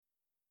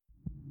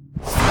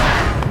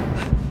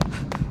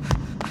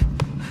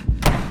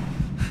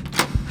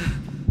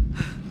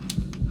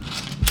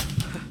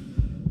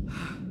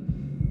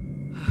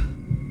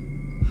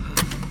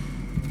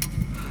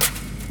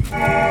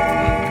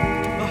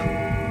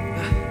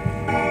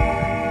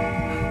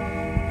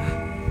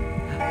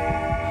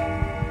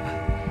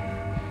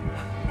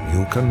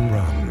You can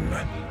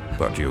run,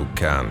 but you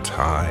can't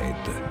hide.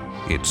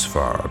 It's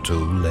far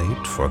too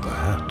late for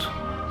that.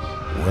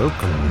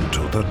 Welcome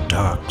to the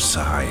dark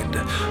side,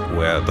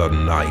 where the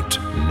night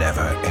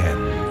never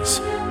ends.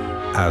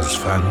 As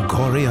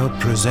Fangoria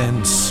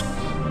presents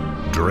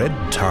Dread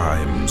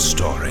Time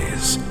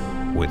Stories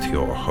with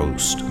your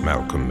host,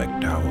 Malcolm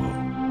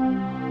McDowell.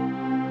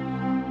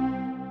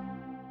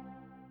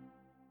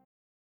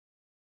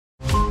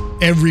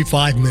 Every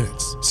 5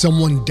 minutes,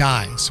 someone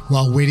dies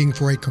while waiting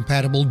for a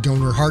compatible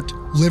donor heart,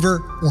 liver,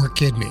 or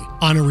kidney.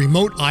 On a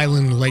remote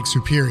island in Lake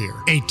Superior,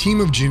 a team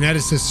of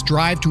geneticists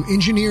strive to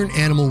engineer an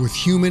animal with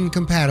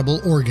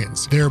human-compatible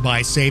organs,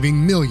 thereby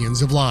saving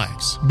millions of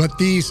lives. But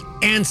these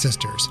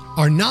ancestors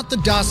are not the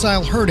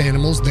docile herd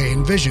animals they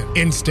envision.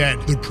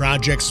 Instead, the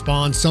project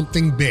spawns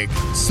something big,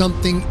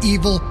 something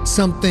evil,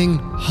 something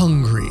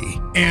hungry.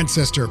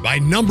 Ancestor by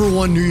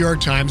 #1 New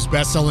York Times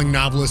bestselling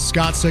novelist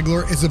Scott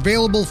Sigler is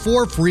available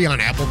for free on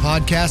Apple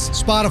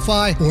Podcasts,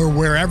 Spotify, or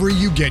wherever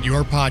you get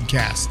your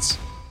podcasts.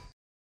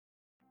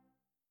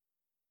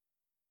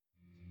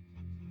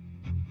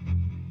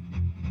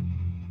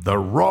 The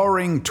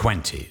Roaring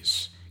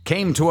Twenties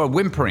came to a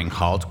whimpering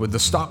halt with the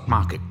stock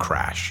market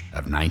crash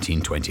of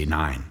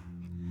 1929.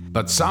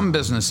 But some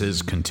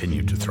businesses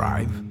continued to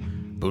thrive.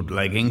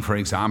 Bootlegging, for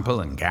example,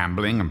 and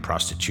gambling and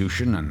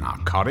prostitution and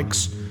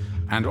narcotics,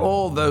 and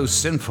all those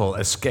sinful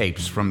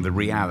escapes from the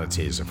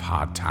realities of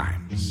hard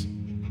times.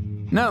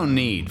 No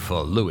need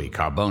for Louis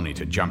Carboni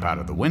to jump out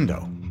of the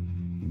window.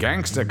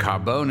 Gangster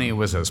Carboni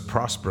was as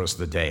prosperous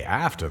the day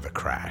after the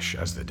crash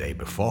as the day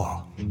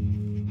before.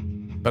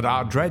 But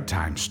our Dread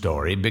Time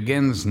story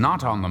begins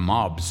not on the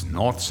mob's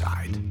north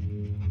side,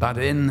 but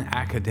in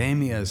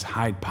Academia's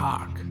Hyde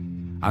Park,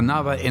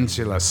 another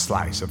insular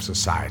slice of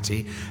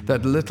society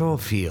that little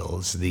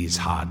feels these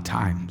hard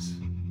times.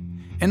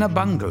 In a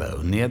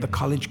bungalow near the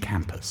college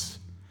campus,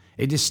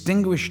 a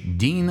distinguished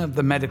dean of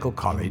the medical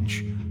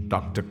college,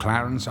 Dr.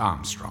 Clarence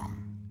Armstrong,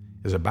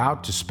 is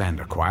about to spend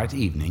a quiet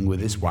evening with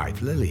his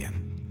wife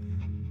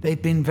Lillian.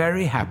 They've been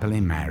very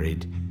happily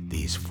married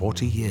these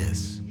 40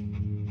 years.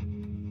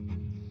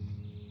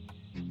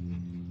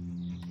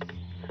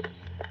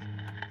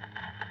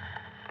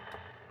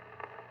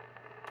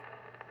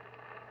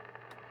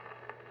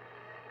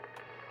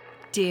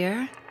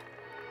 Dear,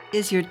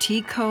 is your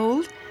tea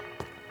cold?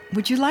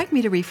 Would you like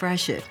me to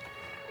refresh it?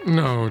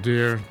 No,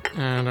 dear,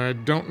 and I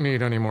don't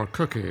need any more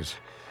cookies.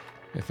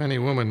 If any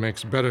woman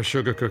makes better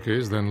sugar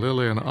cookies than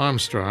Lillian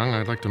Armstrong,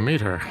 I'd like to meet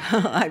her.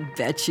 I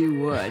bet you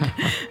would.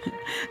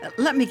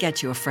 Let me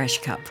get you a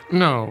fresh cup.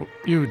 No,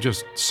 you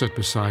just sit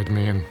beside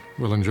me and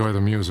we'll enjoy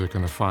the music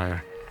and the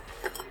fire.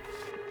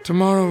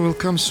 Tomorrow will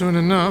come soon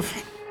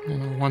enough,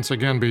 and I'll once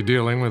again be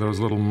dealing with those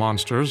little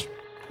monsters.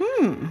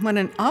 What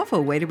an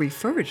awful way to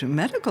refer to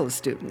medical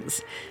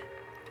students.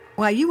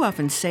 Why, you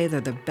often say they're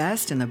the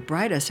best and the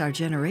brightest our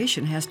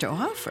generation has to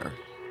offer.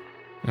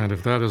 And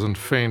if that isn't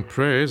faint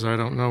praise, I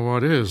don't know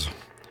what is.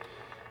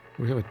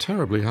 We have a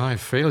terribly high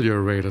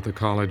failure rate at the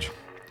college.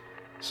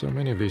 So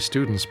many of these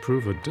students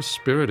prove a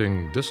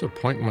dispiriting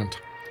disappointment.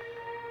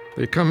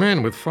 They come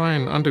in with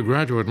fine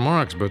undergraduate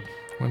marks, but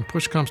when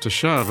push comes to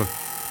shove,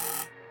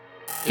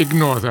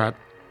 ignore that.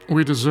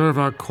 We deserve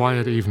our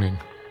quiet evening.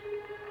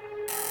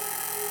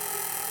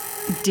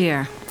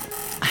 Dear,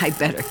 I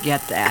better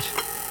get that.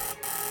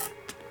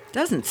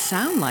 Doesn't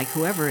sound like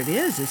whoever it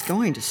is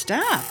going to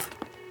stop.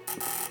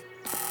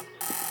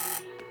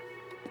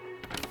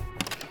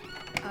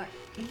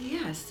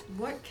 Yes,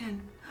 what can...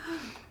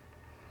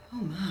 Oh,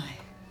 my.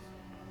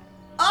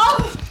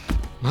 Oh!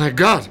 My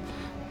God!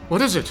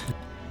 What is it?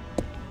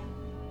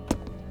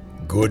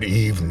 Good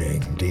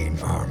evening, Dean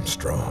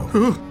Armstrong.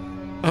 Who?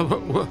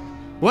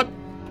 What?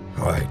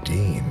 Why,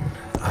 Dean,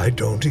 I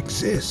don't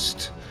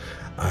exist.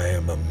 I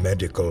am a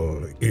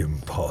medical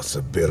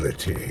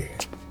impossibility.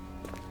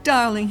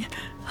 Darling,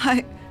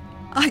 I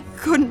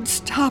couldn't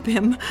stop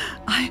him.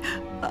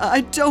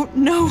 I don't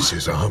know.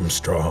 Mrs.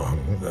 Armstrong,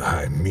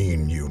 I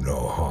mean you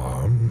no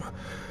harm.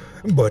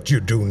 But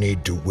you do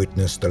need to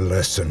witness the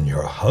lesson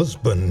your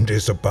husband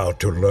is about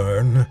to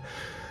learn.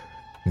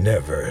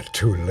 Never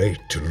too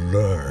late to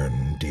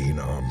learn, Dean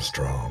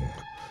Armstrong.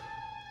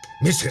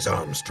 Mrs.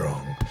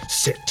 Armstrong,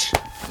 sit.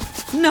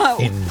 No.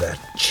 In that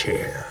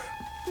chair.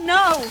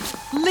 No!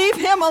 Leave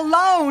him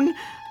alone!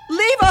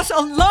 Leave us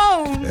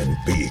alone! And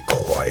be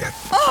quiet.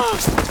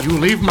 Oh. You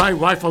leave my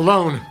wife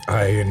alone.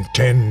 I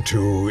intend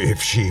to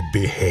if she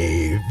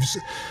behaves.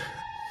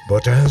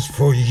 But as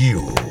for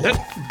you... Let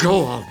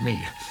go of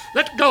me.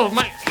 Let go of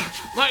my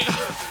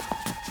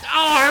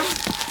arm.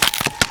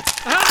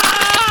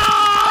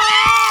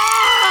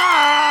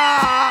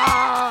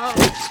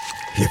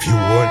 If you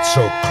weren't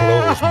so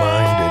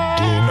close-minded,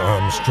 Dean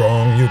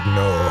Armstrong, you'd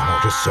know how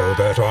to sew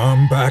that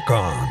arm back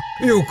on.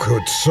 You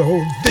could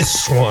sew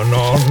this one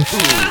on, too.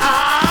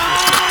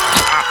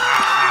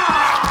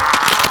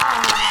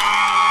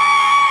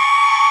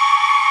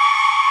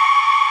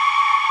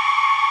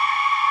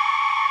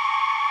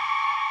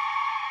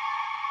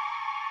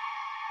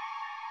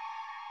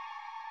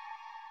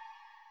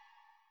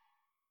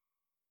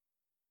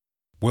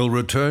 We'll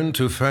return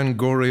to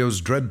Fangorio's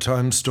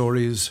Dreadtime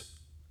stories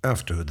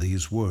after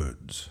these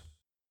words.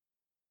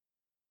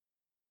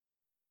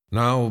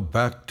 Now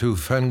back to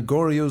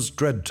Fangorio's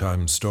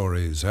Dreadtime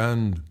stories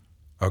and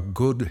a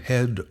good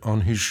head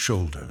on his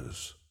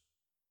shoulders.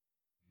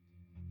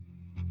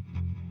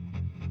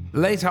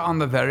 Later on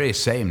the very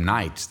same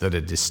night that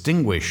a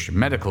distinguished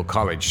medical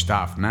college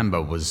staff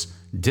member was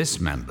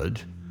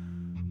dismembered,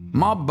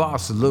 mob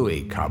boss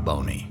Louis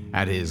Carboni,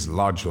 at his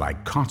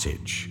lodge-like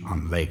cottage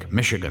on Lake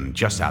Michigan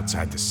just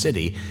outside the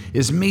city,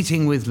 is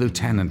meeting with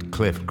Lieutenant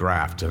Cliff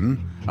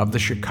Grafton of the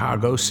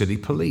Chicago City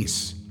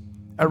Police,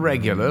 a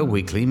regular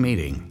weekly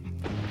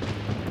meeting.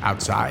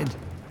 Outside,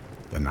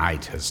 the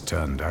night has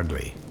turned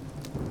ugly.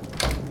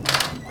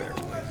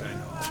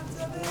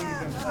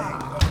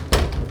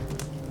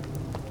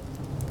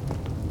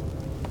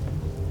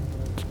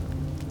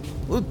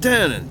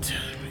 Lieutenant,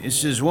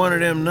 this is one of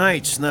them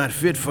nights not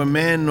fit for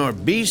man nor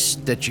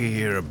beast that you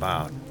hear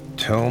about.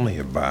 Tell me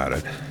about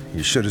it.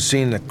 You should have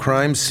seen the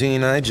crime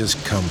scene I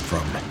just come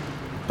from.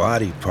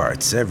 Body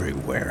parts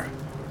everywhere.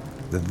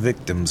 The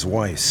victim's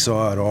wife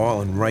saw it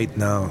all, and right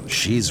now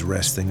she's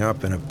resting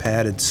up in a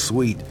padded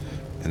suite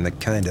in the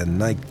kind of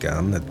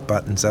nightgown that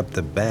buttons up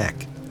the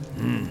back.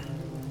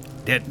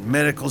 That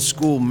medical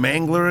school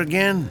mangler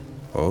again?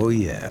 Oh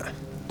yeah,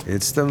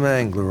 it's the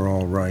mangler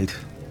all right.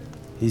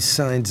 He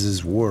signs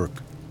his work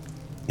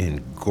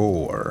in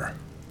gore.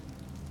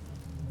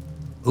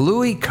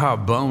 Louis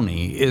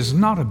Carboni is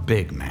not a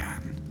big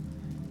man.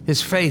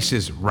 His face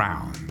is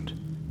round,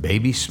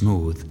 baby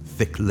smooth,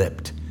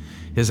 thick-lipped.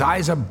 His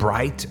eyes are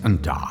bright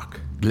and dark,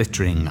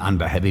 glittering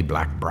under heavy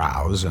black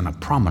brows and a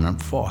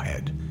prominent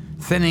forehead.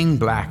 Thinning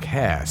black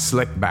hair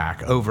slicked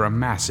back over a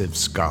massive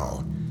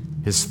skull.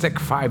 His thick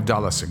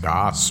 $5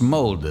 cigar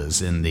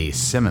smolders in the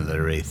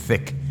similarly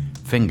thick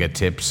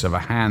fingertips of a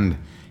hand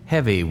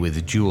heavy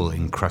with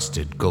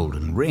jewel-encrusted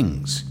golden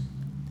rings.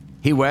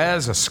 He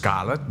wears a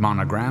scarlet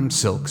monogram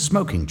silk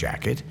smoking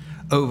jacket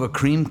over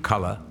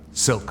cream-color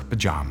silk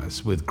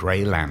pajamas with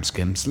gray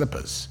lambskin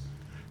slippers.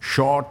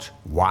 Short,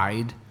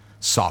 wide,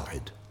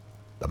 solid.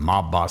 The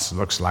mob boss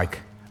looks like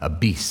a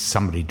beast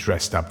somebody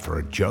dressed up for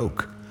a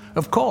joke.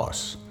 Of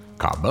course,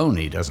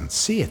 Carboni doesn't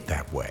see it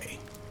that way.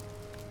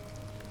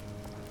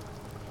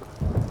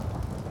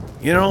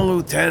 You know,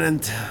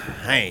 Lieutenant,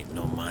 I ain't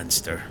no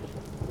monster.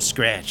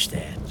 Scratch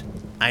that.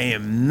 I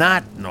am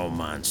not no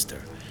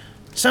monster.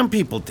 Some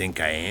people think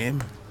I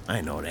am.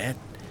 I know that.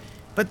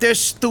 But they're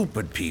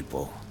stupid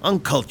people.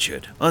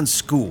 Uncultured.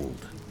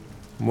 Unschooled.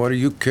 What do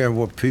you care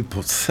what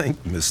people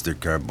think, Mr.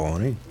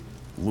 Carboni?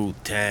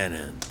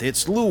 Lieutenant,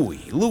 it's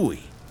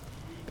Louis.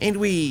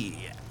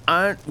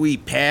 Aren't we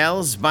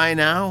pals by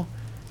now?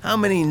 How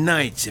many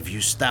nights have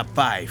you stopped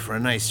by for a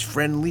nice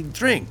friendly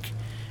drink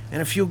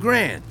and a few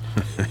grand?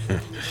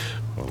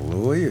 Well,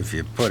 Louis, if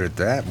you put it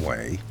that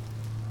way.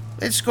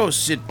 Let's go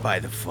sit by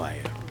the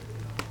fire.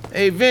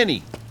 Hey,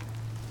 Vinny!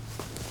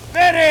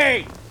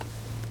 Vinny!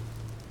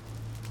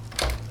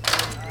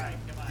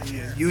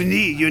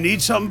 You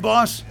need something,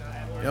 boss?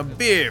 A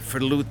beer for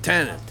the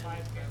lieutenant.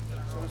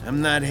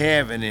 I'm not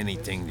having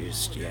anything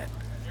just yet.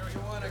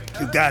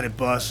 You got it,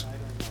 boss.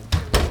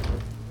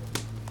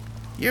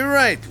 You're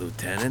right,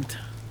 Lieutenant.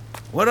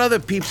 What other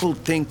people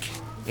think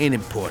ain't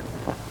important.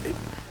 It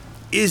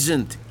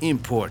isn't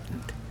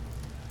important.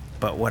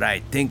 But what I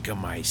think of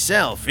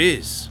myself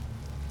is.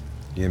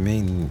 You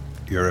mean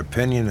your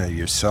opinion of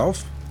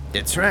yourself?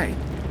 That's right.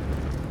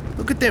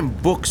 Look at them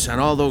books on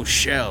all those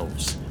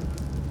shelves.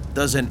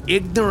 Does an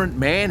ignorant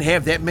man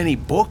have that many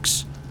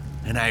books?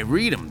 And I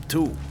read them,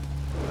 too.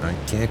 I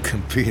can't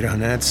compete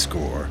on that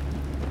score.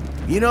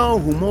 You know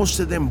who most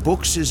of them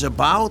books is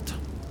about?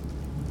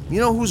 You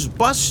know whose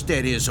bust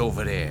that is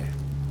over there?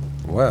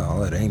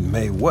 Well, it ain't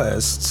Mae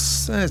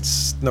West's.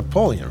 That's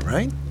Napoleon,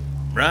 right?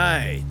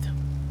 Right.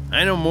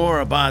 I know more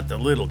about the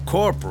little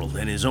corporal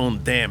than his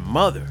own damn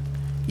mother.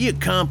 He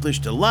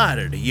accomplished a lot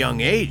at a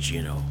young age,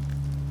 you know.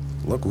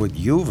 Look what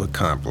you've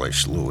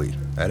accomplished, Louis,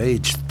 at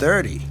age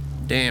 30.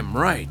 Damn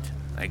right.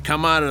 I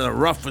come out of the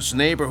roughest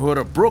neighborhood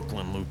of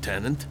Brooklyn,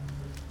 Lieutenant.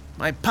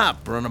 My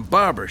pop run a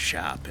barber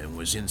shop and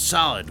was in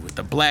solid with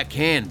the Black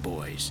Hand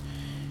Boys,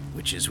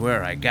 which is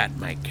where I got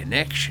my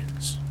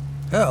connections.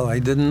 Hell, I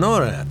didn't know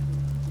that.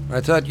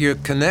 I thought your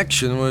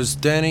connection was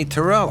Danny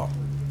Torello.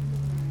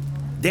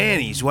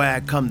 Danny's why I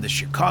come to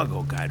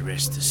Chicago, God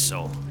rest his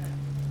soul.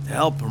 To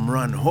help him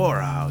run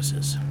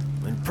whorehouses.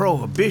 When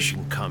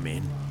Prohibition come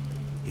in,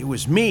 it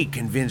was me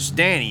convinced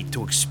Danny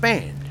to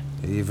expand.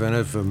 Even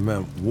if it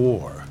meant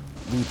war.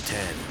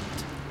 Lieutenant,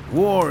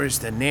 war is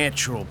the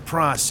natural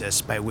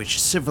process by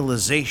which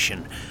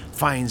civilization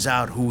finds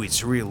out who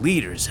its real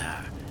leaders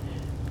are.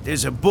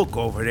 There's a book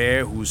over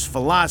there whose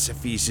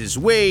philosophies is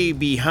way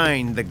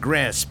behind the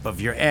grasp of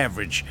your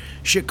average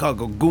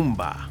Chicago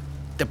Goomba.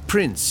 The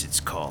Prince, it's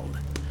called.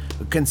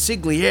 A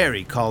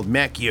consigliere called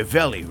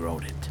Machiavelli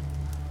wrote it.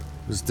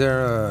 Was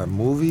there a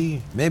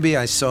movie? Maybe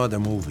I saw the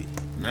movie.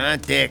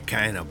 Not that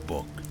kind of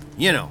book.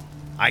 You know,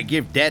 I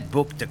give that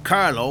book to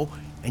Carlo,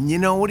 and you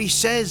know what he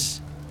says?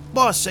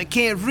 Boss, I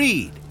can't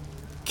read.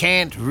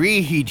 Can't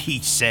read, he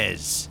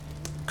says.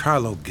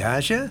 Carlo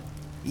Gaggia?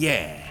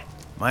 Yeah,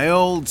 my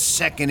old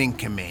second in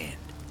command.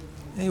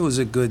 He was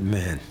a good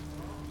man.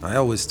 I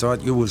always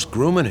thought you was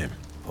grooming him.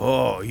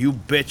 Oh, you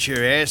bet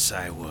your ass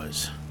I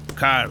was.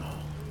 Carlo.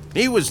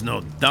 He was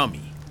no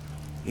dummy.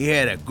 He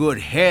had a good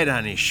head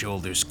on his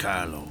shoulders,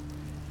 Carlo.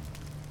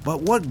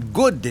 But what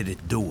good did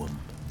it do him?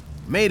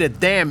 Made a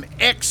damn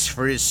X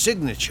for his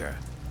signature.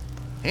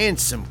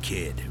 Handsome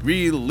kid,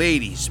 real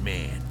ladies'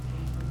 man.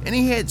 And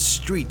he had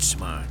street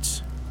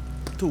smarts.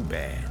 Too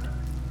bad.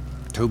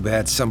 Too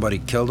bad somebody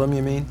killed him,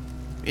 you mean?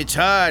 It's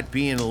hard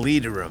being a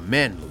leader of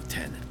men,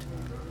 Lieutenant.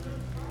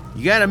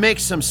 You gotta make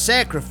some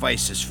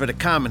sacrifices for the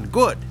common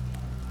good.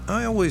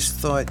 I always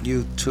thought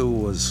you two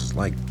was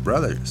like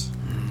brothers.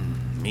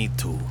 Me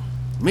too.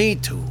 Me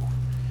too.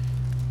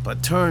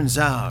 But turns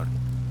out,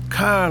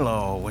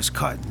 Carlo was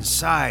cutting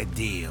side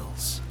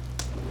deals.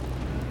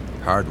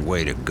 Hard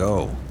way to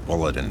go.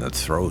 Bullet in the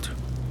throat.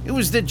 It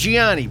was the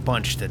Gianni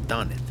bunch that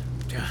done it.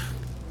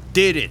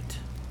 Did it.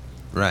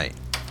 Right.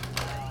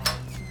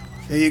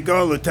 Here you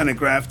go, Lieutenant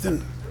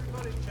Grafton.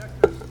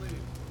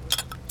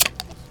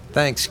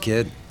 Thanks,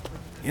 kid.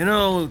 You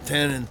know,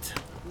 Lieutenant,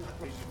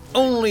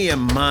 only a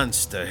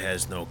monster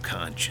has no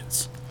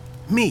conscience.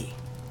 Me,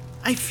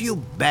 I feel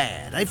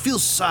bad. I feel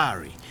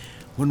sorry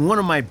when one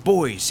of my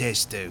boys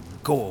has to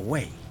go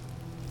away.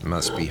 It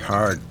must be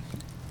hard,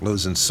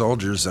 losing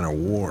soldiers in a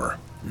war.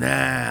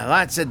 Nah,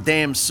 lots of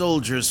damn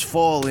soldiers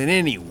fall in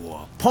any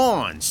war.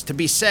 Pawns to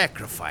be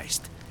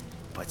sacrificed.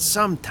 But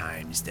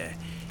sometimes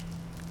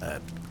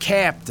a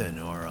captain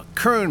or a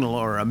colonel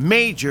or a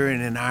major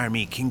in an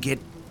army can get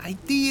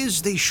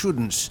ideas they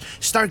shouldn't.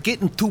 Start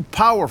getting too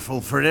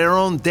powerful for their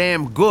own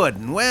damn good,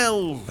 and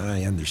well...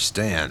 I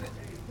understand.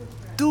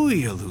 Do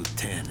you,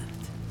 Lieutenant?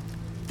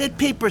 That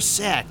paper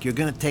sack you're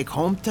gonna take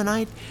home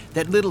tonight?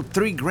 That little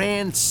 $3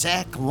 grand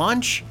sack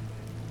lunch?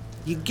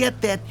 You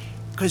get that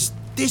 'cause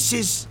this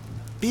is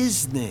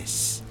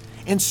business.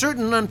 And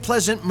certain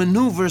unpleasant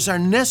maneuvers are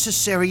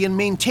necessary in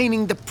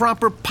maintaining the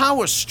proper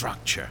power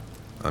structure.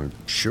 I'm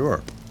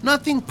sure.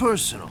 Nothing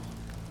personal.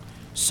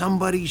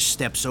 Somebody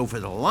steps over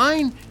the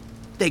line,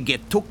 they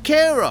get took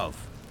care of.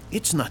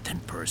 It's nothing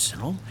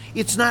personal.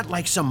 It's not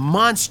like some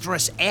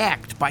monstrous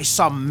act by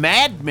some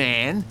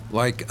madman.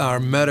 Like our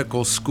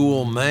medical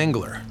school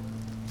mangler.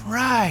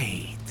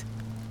 Right.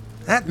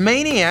 That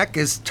maniac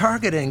is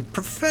targeting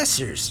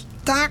professors,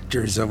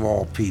 doctors of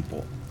all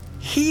people,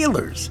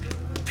 healers,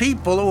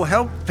 people who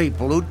help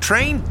people, who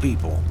train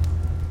people.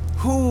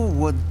 Who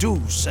would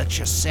do such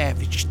a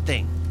savage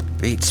thing?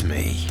 Beats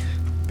me.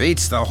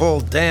 Beats the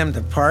whole damn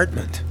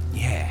department.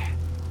 Yeah.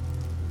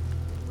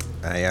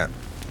 I,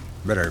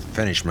 better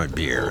finish my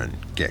beer and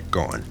get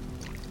going.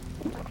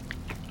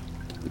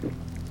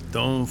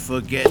 Don't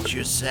forget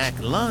your sack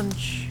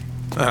lunch.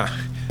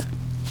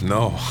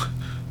 No.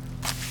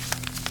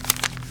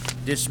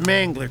 This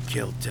mangler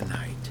killed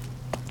tonight.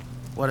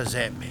 What does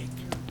that make?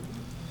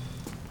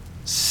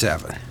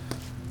 7.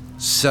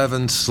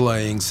 7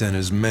 slayings in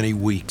as many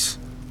weeks.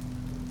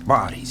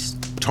 Bodies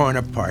torn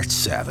apart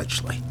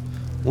savagely.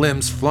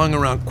 Limbs flung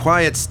around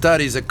quiet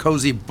studies at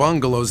cozy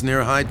bungalows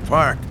near Hyde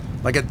Park,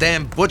 like a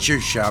damn butcher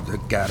shop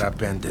that got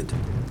upended.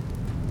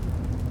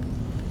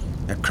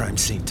 That crime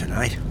scene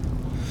tonight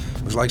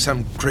was like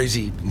some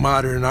crazy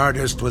modern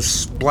artist was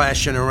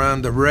splashing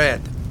around the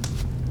red.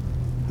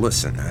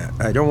 Listen,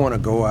 I don't want to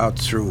go out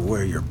through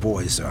where your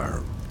boys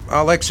are.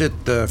 I'll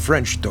exit the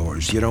French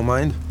doors, you don't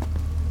mind?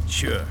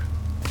 Sure.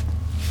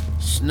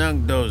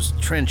 Snug those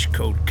trench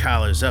coat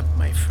collars up,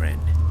 my friend.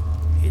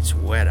 It's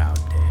wet out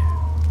there.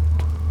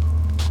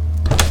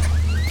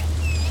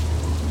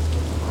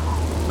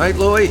 Night,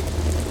 Louie.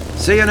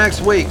 See you next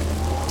week.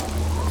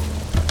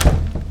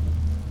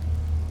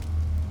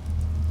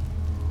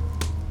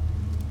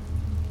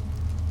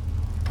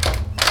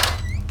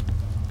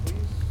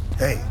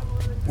 Hey,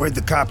 where'd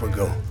the copper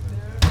go?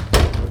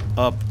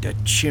 Up the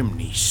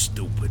chimney,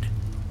 stupid.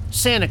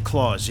 Santa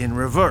Claus in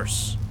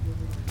reverse.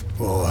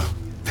 Oh,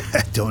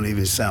 that don't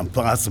even sound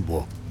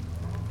possible.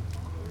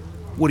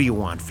 What do you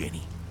want,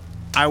 Vinny?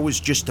 I was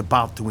just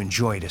about to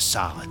enjoy the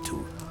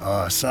solitude.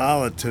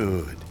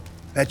 Solitude.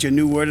 That your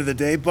new word of the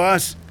day,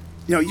 boss?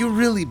 You know, you're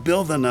really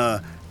building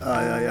a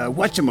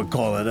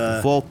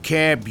whatchamacallit,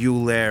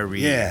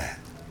 Vocabulary. Yeah.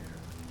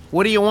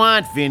 What do you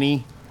want,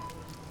 Vinny?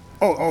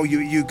 Oh,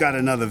 you got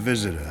another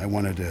visitor. I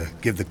wanted to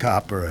give the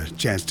copper a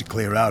chance to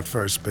clear out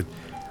first, but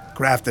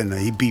Grafton,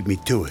 he beat me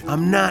to it.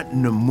 I'm not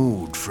in the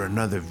mood for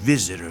another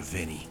visitor,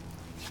 Vinny.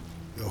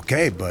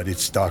 Okay, but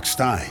it's Doc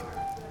Stein.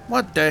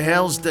 What the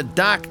hell's the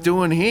doc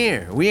doing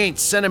here? We ain't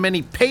sent him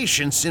any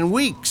patients in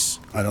weeks.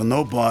 I don't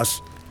know,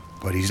 boss,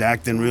 but he's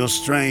acting real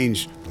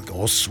strange. Look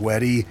all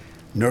sweaty,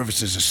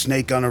 nervous as a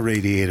snake on a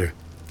radiator.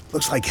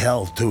 Looks like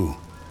hell, too.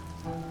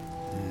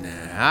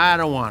 Nah, I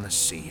don't want to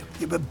see him.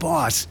 Yeah, but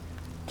boss,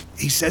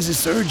 he says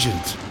it's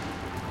urgent.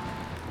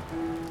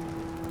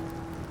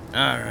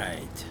 All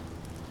right.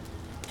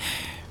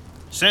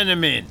 Send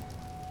him in.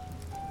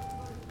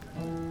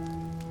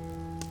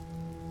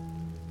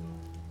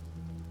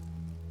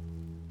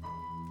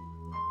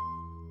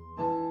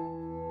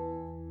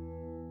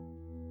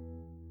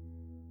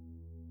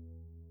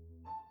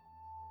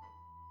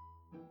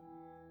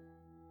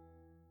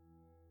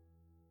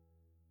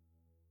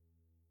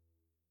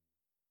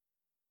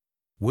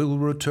 will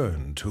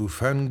return to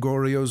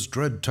Fangoria's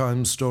Dread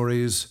Time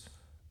stories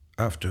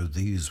after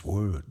these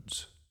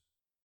words.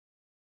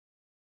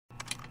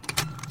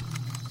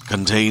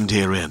 Contained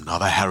herein are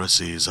the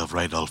heresies of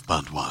Radolf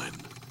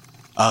Burntwine,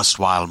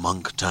 erstwhile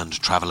monk turned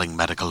traveling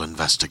medical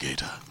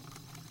investigator.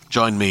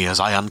 Join me as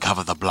I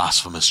uncover the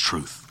blasphemous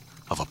truth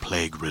of a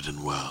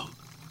plague-ridden world,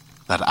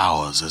 that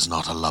ours is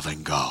not a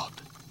loving God,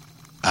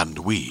 and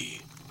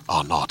we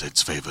are not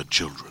its favored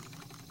children.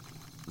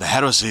 The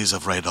heresies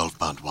of Radolf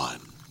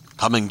Burntwine,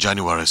 coming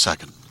January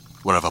 2nd,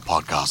 wherever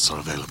podcasts are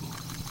available.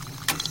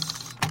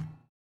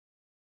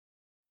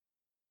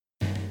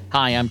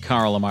 Hi, I'm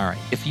Carl Amari.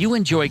 If you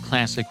enjoy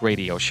classic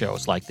radio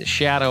shows like The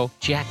Shadow,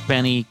 Jack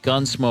Benny,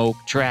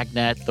 Gunsmoke,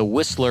 Dragnet, The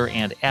Whistler,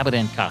 and Abbott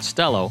and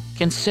Costello,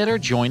 consider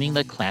joining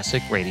the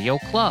Classic Radio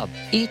Club.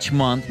 Each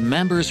month,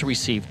 members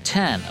receive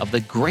 10 of the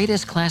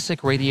greatest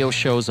classic radio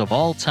shows of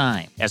all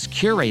time. As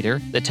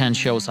curator, the 10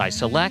 shows I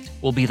select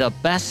will be the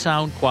best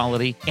sound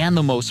quality and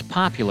the most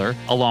popular,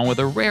 along with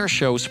a rare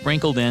show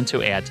sprinkled in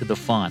to add to the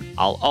fun.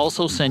 I'll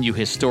also send you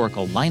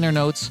historical liner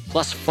notes,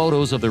 plus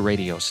photos of the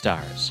radio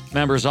stars.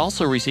 Members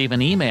also receive an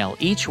email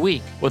each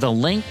week with a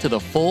link to the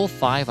full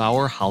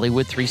 5-hour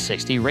Hollywood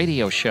 360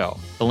 radio show.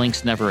 The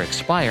links never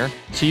expire,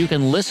 so you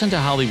can listen to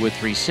Hollywood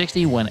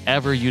 360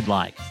 whenever you'd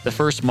like. The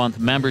first month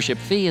membership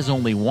fee is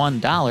only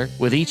 $1,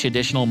 with each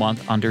additional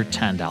month under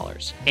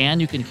 $10.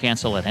 And you can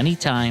cancel at any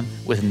time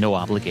with no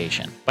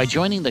obligation. By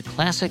joining the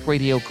Classic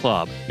Radio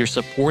Club, you're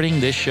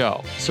supporting this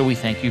show, so we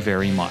thank you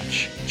very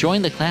much.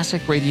 Join the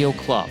Classic Radio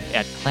Club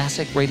at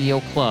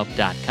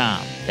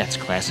ClassicRadioClub.com. That's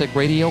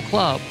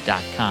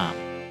ClassicRadioClub.com.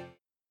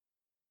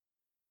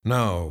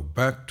 Now,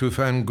 back to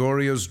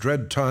Fangoria's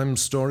Dread Time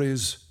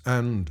stories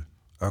and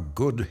a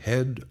good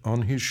head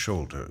on his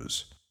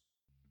shoulders.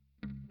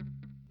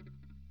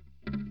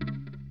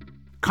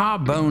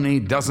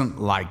 Carboni doesn't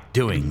like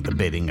doing the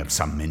bidding of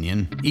some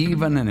minion,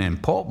 even an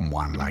important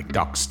one like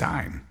Doc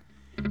Stein.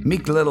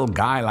 Meek little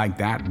guy like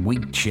that,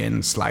 weak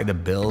chin, slighter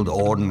build,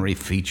 ordinary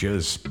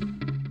features,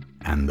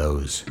 and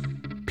those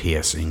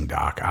piercing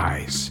dark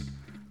eyes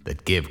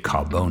that give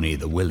Carboni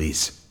the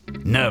willies,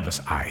 nervous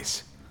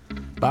eyes.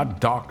 But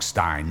Doc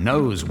Stein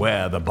knows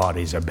where the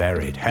bodies are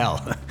buried.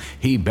 Hell,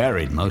 he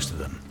buried most of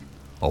them,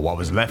 or what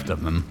was left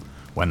of them,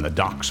 when the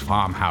Doc's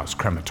farmhouse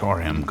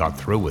crematorium got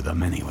through with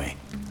them anyway.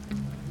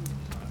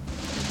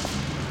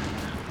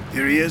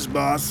 Here he is,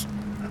 boss.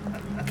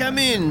 Come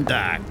in,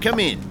 Doc, come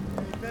in.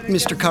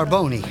 Mr.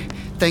 Carboni,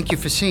 thank you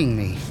for seeing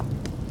me.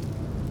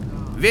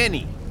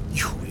 Vinny,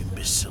 you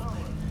imbecile.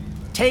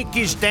 Take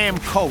his damn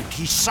coat.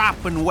 He's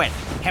sopping wet.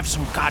 Have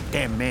some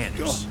goddamn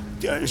manners.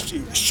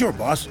 Sure,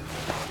 boss.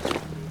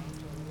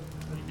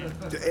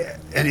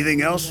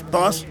 Anything else,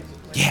 boss?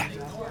 Yeah.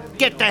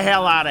 Get the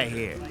hell out of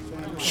here.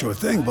 Sure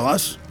thing,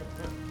 boss.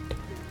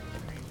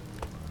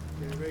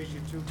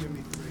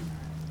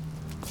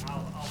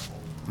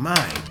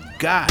 My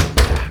God,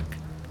 Doc.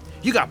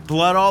 You got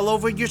blood all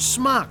over your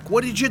smock.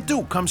 What did you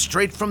do? Come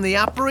straight from the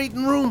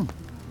operating room?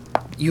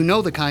 You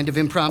know the kind of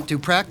impromptu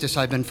practice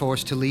I've been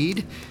forced to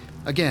lead.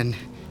 Again,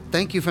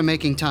 thank you for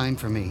making time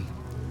for me.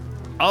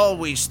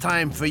 Always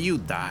time for you,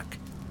 Doc.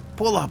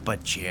 Pull up a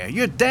chair.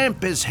 You're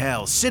damp as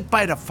hell. Sit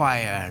by the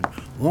fire and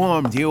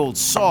warm the old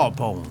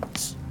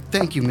sawbones.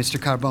 Thank you, Mr.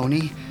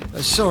 Carboni.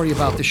 Sorry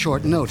about the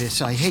short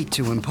notice. I hate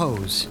to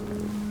impose.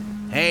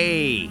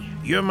 Hey,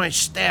 you're my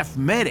staff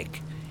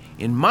medic.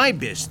 In my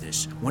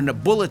business, when the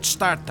bullets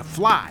start to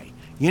fly,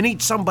 you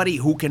need somebody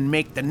who can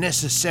make the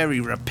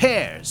necessary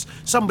repairs.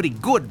 Somebody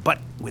good, but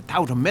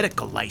without a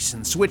medical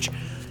license, which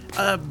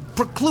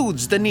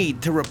precludes the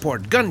need to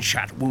report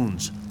gunshot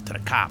wounds to the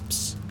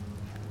cops.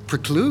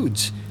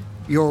 Precludes?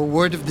 Your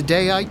word of the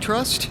day, I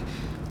trust?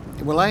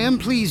 Well, I am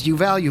pleased you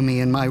value me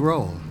in my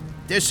role.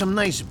 There's some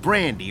nice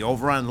brandy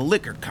over on the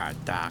liquor cart,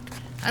 Doc.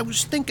 I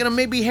was thinking of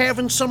maybe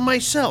having some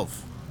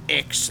myself.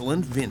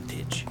 Excellent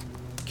vintage.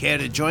 Care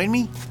to join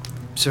me?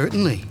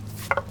 Certainly.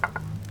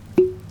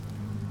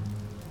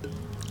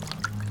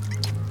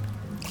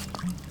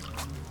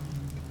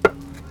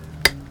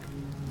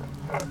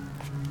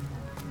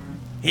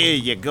 Here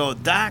you go,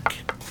 Doc.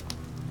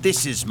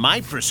 This is my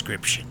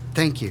prescription.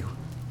 Thank you.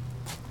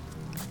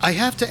 I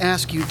have to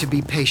ask you to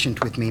be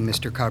patient with me,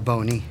 Mr.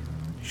 Carboni.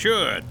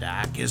 Sure,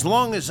 Doc. As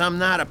long as I'm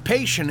not a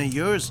patient of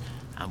yours,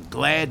 I'm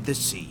glad to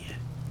see you.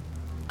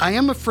 I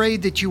am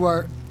afraid that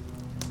you're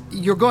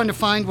going to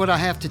find what I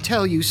have to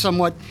tell you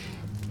somewhat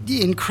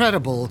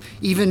incredible,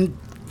 even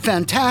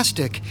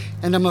fantastic,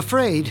 and I'm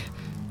afraid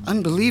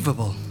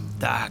unbelievable.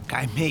 Doc,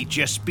 I may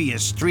just be a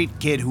street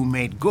kid who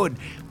made good,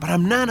 but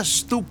I'm not a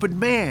stupid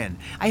man.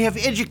 I have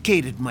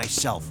educated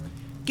myself.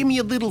 Give me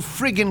a little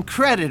friggin'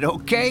 credit,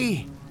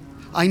 okay?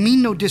 I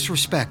mean no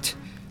disrespect.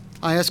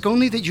 I ask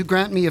only that you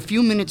grant me a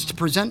few minutes to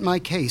present my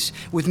case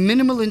with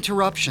minimal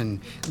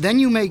interruption. Then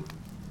you may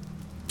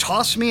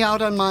toss me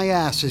out on my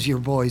ass, as your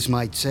boys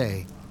might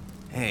say.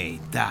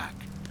 Hey, Doc,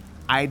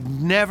 I'd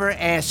never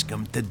ask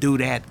him to do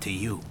that to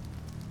you.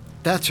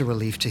 That's a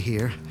relief to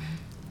hear.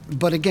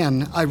 But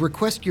again, I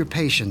request your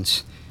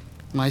patience.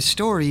 My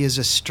story is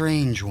a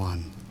strange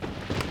one.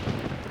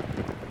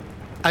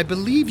 I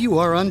believe you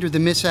are under the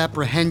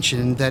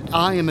misapprehension that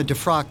I am a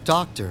defrocked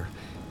doctor,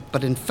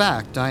 but in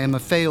fact, I am a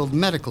failed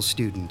medical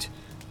student.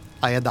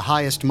 I had the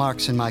highest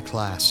marks in my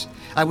class.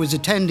 I was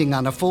attending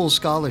on a full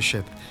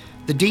scholarship.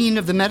 The dean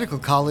of the medical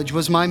college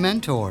was my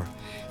mentor.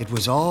 It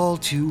was all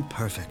too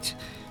perfect,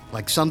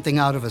 like something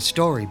out of a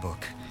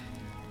storybook.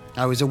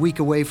 I was a week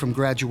away from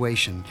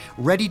graduation,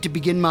 ready to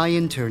begin my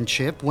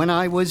internship, when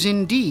I was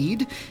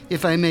indeed,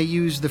 if I may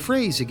use the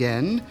phrase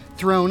again,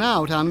 thrown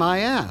out on my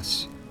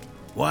ass.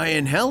 Why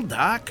in hell,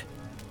 Doc?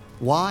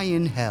 Why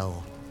in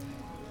hell?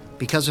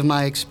 Because of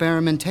my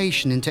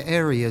experimentation into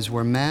areas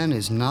where man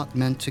is not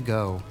meant to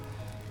go.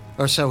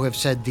 Or so have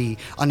said the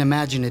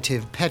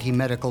unimaginative, petty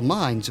medical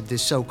minds of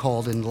this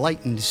so-called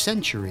enlightened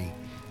century.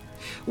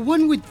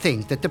 One would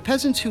think that the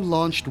peasants who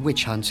launched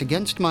witch hunts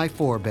against my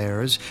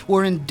forebears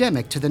were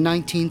endemic to the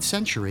 19th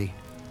century.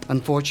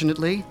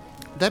 Unfortunately,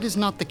 that is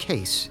not the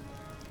case.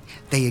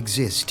 They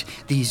exist,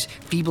 these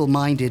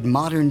feeble-minded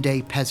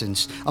modern-day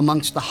peasants,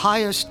 amongst the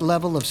highest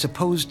level of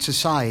supposed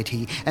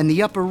society and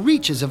the upper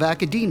reaches of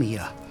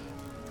academia.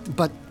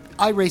 But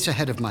I race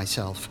ahead of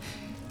myself.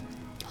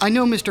 I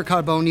know, Mr.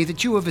 Carboni,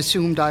 that you have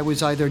assumed I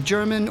was either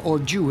German or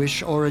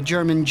Jewish or a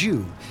German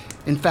Jew.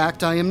 In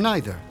fact, I am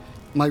neither.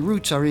 My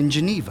roots are in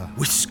Geneva.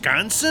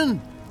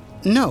 Wisconsin?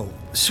 No,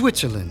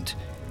 Switzerland.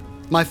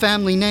 My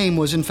family name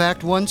was in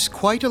fact once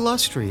quite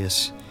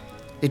illustrious.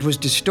 It was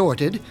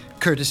distorted,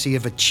 courtesy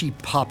of a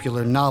cheap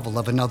popular novel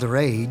of another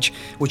age,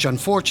 which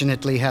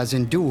unfortunately has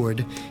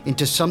endured,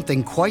 into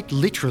something quite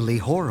literally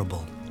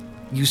horrible.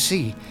 You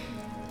see,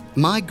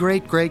 my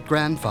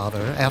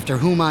great-great-grandfather, after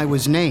whom I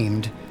was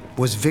named,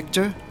 was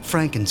Victor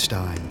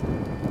Frankenstein.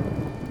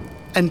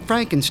 And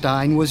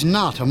Frankenstein was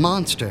not a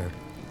monster.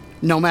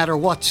 No matter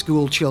what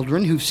school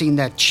children who've seen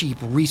that cheap,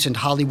 recent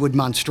Hollywood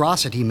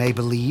monstrosity may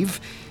believe.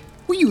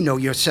 Well, you know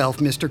yourself,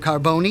 Mr.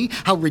 Carboni,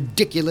 how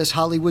ridiculous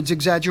Hollywood's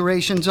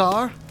exaggerations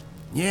are.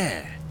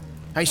 Yeah,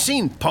 I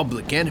seen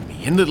Public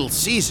Enemy and Little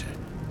Caesar.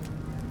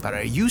 But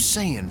are you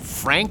saying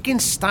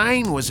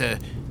Frankenstein was a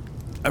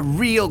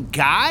real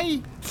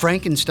guy?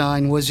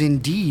 Frankenstein was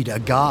indeed a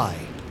guy.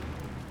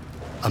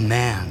 A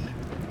man.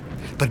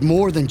 But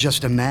more than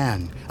just a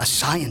man, a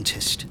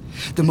scientist.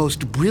 The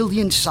most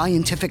brilliant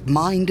scientific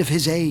mind of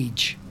his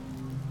age.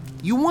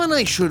 You want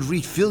I should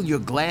refill your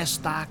glass,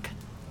 Doc?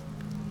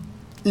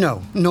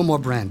 No more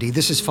brandy.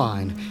 This is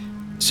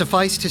fine.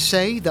 Suffice to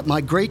say that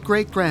my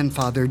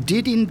great-great-grandfather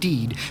did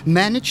indeed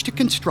manage to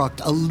construct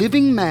a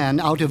living man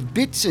out of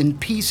bits and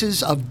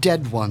pieces of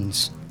dead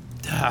ones.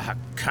 Doc,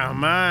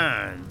 come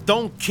on.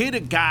 Don't kid a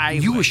guy.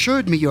 You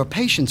assured me your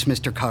patience,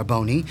 Mr.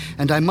 Carboni,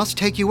 and I must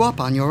take you up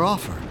on your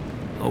offer.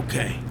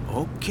 Okay.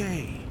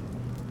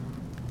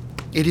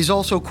 It is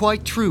also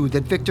quite true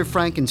that Victor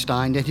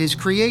Frankenstein at his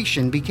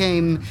creation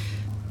became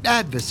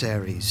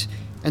adversaries,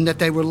 and that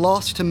they were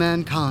lost to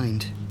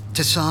mankind,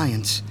 to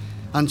science,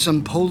 on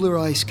some polar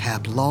ice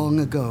cap long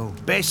ago.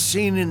 Best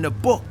scene in the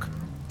book,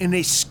 and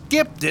they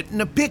skipped it in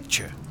the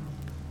picture.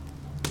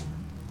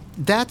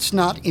 That's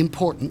not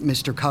important,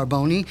 Mr.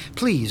 Carboni.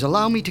 Please,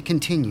 allow me to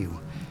continue.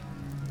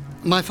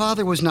 My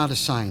father was not a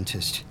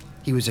scientist.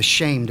 He was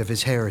ashamed of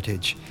his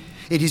heritage.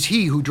 It is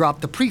he who dropped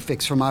the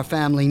prefix from our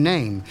family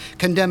name,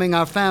 condemning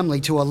our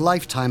family to a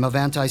lifetime of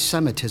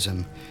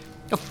anti-Semitism.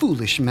 A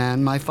foolish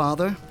man, my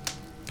father.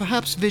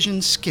 Perhaps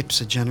vision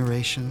skips a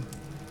generation.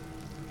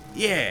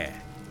 Yeah,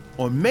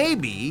 or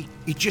maybe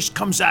it just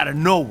comes out of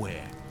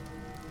nowhere.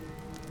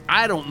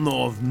 I don't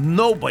know of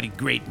nobody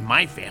great in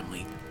my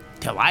family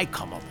till I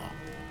come along.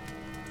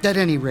 At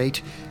any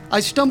rate, I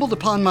stumbled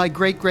upon my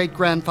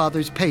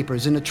great-great-grandfather's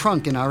papers in a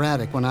trunk in our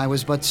attic when I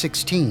was but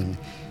 16.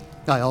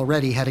 I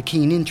already had a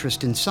keen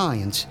interest in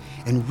science,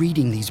 and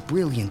reading these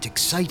brilliant,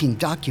 exciting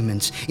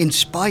documents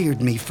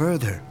inspired me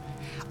further.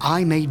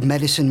 I made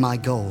medicine my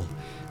goal,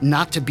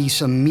 not to be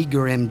some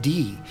meager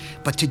MD,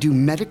 but to do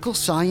medical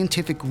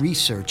scientific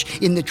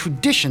research in the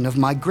tradition of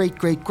my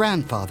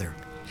great-great-grandfather.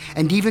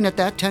 And even at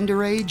that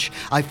tender age,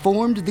 I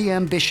formed the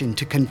ambition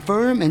to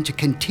confirm and to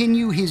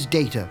continue his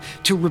data,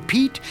 to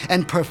repeat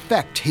and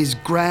perfect his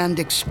grand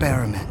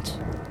experiment.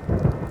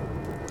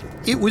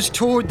 It was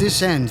toward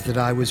this end that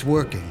I was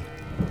working.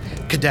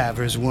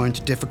 Cadavers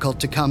weren't difficult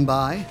to come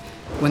by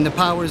when the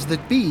powers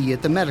that be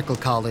at the medical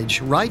college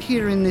right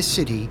here in this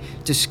city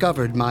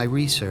discovered my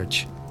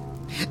research.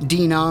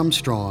 Dean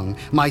Armstrong,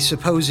 my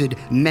supposed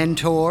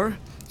mentor,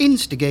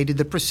 instigated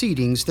the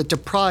proceedings that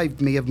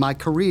deprived me of my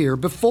career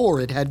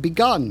before it had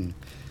begun.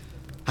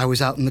 I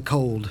was out in the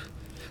cold,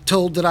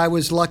 told that I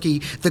was lucky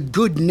the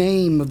good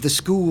name of the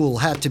school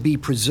had to be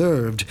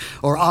preserved,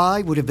 or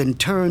I would have been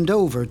turned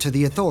over to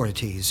the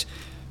authorities.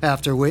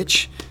 After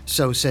which,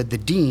 so said the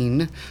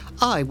dean,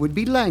 I would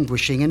be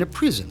languishing in a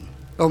prison,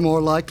 or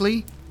more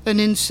likely, an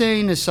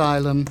insane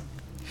asylum.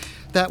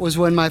 That was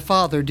when my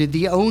father did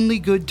the only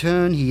good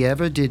turn he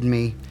ever did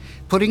me,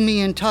 putting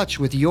me in touch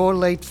with your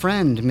late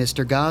friend,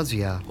 Mr.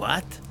 Gazia.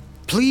 What?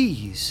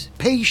 Please,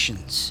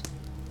 patience.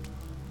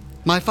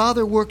 My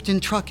father worked in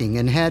trucking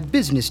and had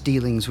business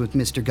dealings with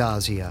Mr.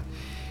 Gazia.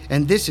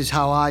 And this is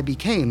how I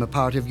became a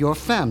part of your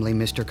family,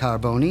 Mr.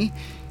 Carboni.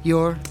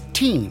 your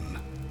team.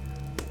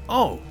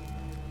 Oh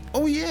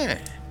yeah.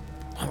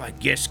 Well, I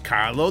guess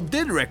Carlo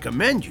did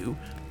recommend you,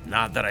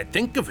 now that I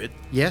think of it.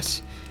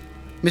 Yes.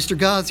 Mr.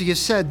 Gazia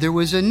said there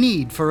was a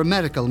need for a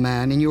medical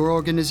man in your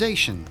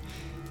organization.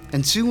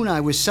 And soon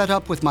I was set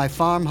up with my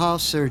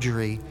farmhouse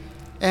surgery.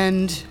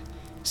 And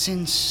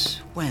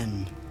since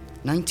when?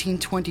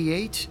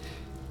 1928?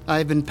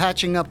 I've been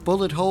patching up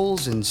bullet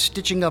holes and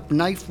stitching up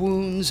knife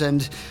wounds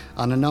and,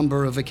 on a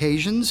number of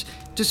occasions,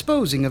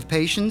 disposing of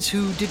patients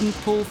who didn't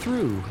pull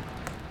through.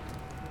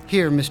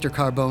 Here, Mr.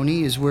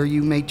 Carboni, is where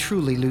you may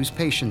truly lose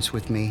patience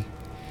with me.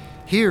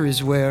 Here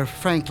is where,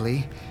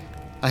 frankly,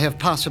 I have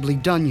possibly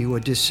done you a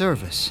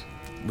disservice.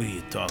 What are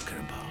you talking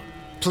about?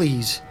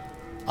 Please,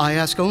 I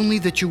ask only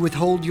that you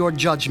withhold your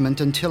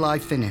judgment until I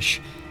finish.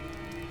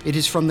 It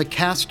is from the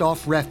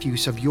cast-off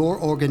refuse of your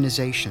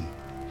organization,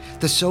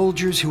 the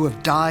soldiers who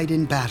have died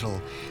in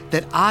battle,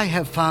 that I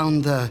have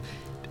found the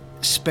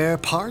spare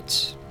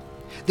parts,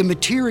 the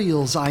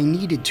materials I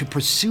needed to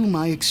pursue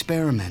my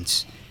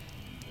experiments.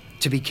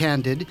 To be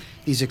candid,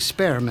 these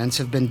experiments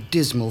have been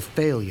dismal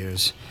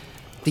failures.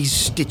 These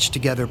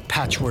stitched-together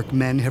patchwork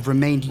men have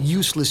remained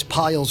useless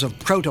piles of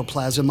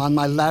protoplasm on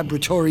my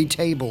laboratory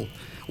table.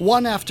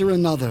 One after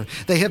another,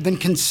 they have been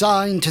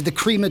consigned to the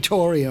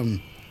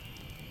crematorium.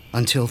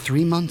 Until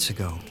 3 months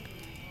ago.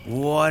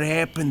 What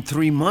happened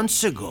 3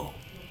 months ago?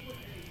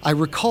 I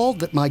recalled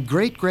that my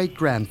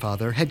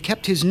great-great-grandfather had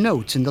kept his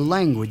notes in the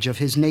language of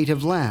his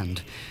native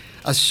land,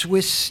 a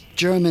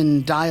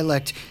Swiss-German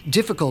dialect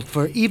difficult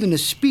for even a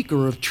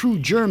speaker of true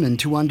German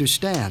to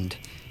understand.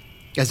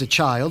 As a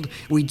child,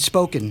 we'd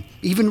spoken,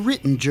 even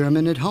written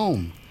German at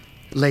home.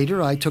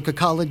 Later, I took a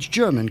college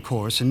German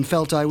course and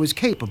felt I was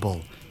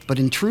capable, but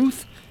in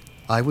truth,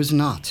 I was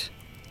not.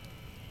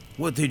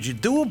 What did you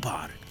do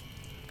about it?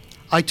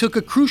 I took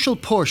a crucial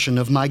portion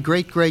of my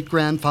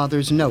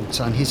great-great-grandfather's notes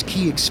on his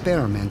key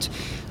experiment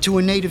to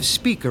a native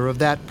speaker of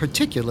that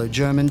particular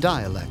German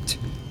dialect.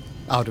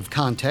 Out of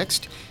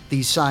context,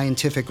 these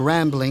scientific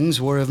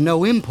ramblings were of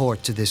no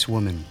import to this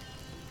woman.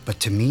 But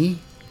to me,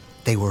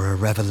 they were a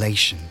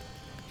revelation.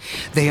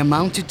 They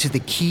amounted to the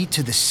key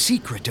to the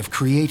secret of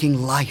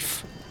creating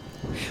life.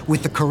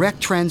 With the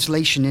correct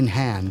translation in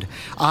hand,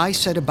 I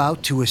set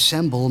about to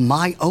assemble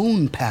my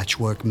own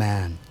patchwork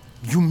man.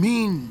 You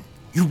mean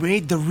you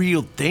made the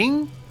real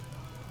thing?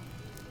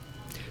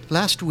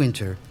 Last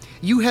winter,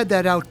 you had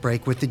that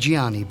outbreak with the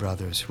Gianni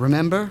brothers,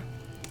 remember?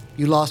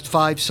 You lost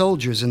 5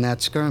 soldiers in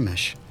that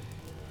skirmish.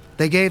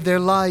 They gave their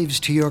lives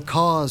to your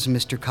cause,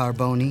 Mr.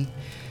 Carboni,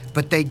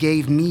 but they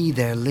gave me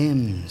their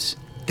limbs,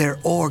 their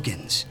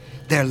organs,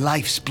 their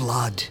life's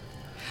blood.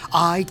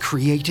 I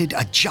created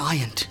a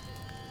giant.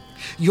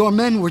 Your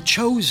men were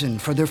chosen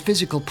for their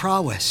physical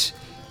prowess.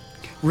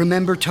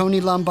 Remember Tony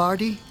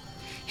Lombardi?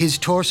 His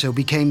torso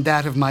became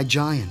that of my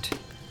giant.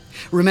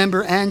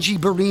 Remember Angie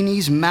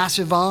Barini's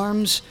massive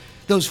arms?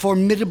 Those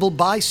formidable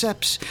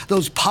biceps?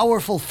 Those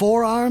powerful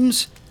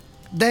forearms?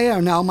 They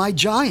are now my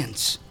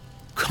giants.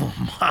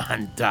 Come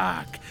on,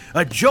 Doc.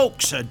 A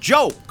joke's a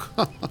joke.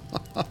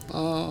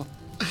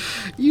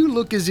 You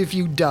look as if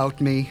you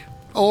doubt me,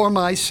 or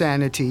my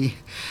sanity.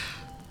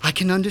 I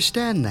can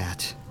understand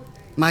that.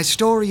 My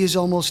story is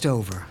almost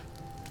over.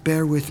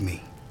 Bear with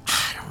me.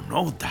 I don't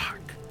know, Doc.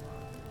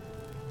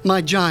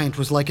 My giant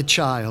was like a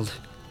child.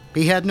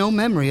 He had no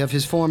memory of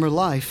his former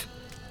life,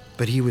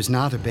 but he was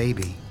not a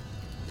baby.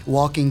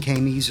 Walking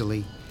came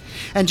easily,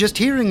 and just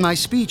hearing my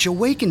speech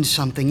awakened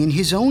something in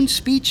his own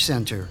speech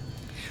center.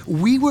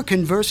 We were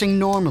conversing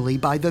normally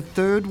by the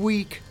 3rd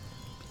week.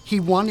 He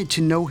wanted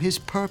to know his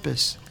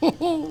purpose.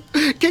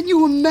 Can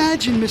you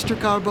imagine, Mr.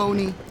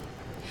 Carboni?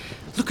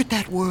 Look at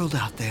that world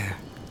out there.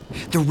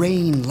 The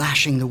rain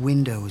lashing the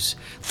windows,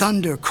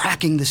 thunder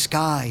cracking the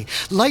sky,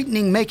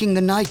 lightning making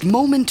the night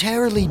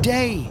momentarily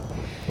day.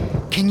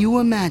 Can you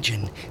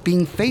imagine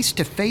being face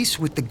to face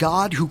with the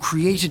God who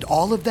created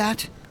all of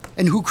that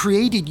and who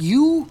created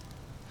you?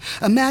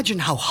 Imagine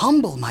how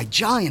humble my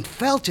giant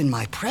felt in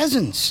my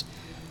presence.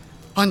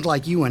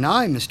 Unlike you and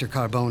I, Mr.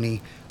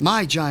 Carboni,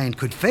 my giant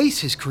could face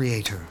his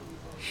creator.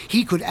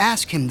 He could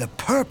ask him the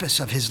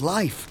purpose of his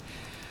life.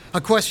 A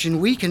question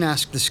we can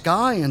ask the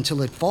sky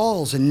until it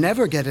falls and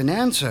never get an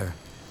answer.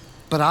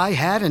 But I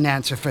had an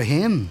answer for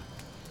him.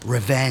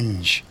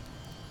 Revenge.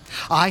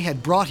 I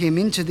had brought him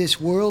into this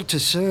world to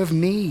serve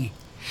me.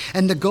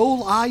 And the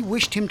goal I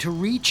wished him to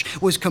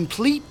reach was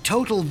complete,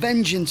 total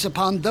vengeance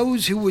upon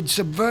those who would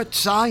subvert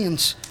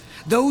science.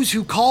 Those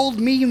who called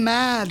me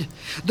mad.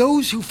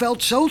 Those who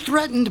felt so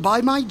threatened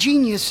by my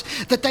genius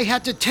that they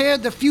had to tear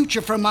the future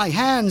from my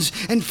hands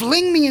and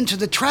fling me into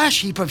the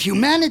trash heap of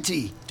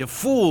humanity. The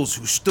fools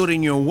who stood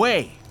in your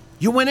way.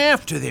 You went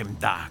after them,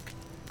 Doc.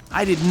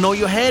 I didn't know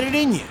you had it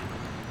in you.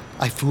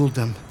 I fooled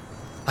them.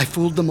 I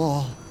fooled them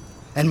all.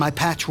 And my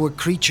patchwork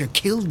creature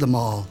killed them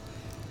all.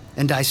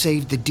 And I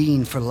saved the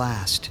dean for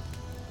last.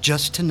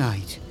 Just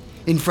tonight.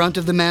 In front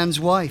of the man's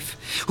wife,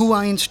 who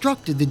I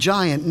instructed the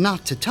giant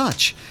not to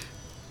touch.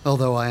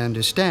 Although I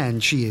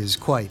understand she is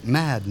quite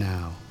mad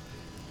now.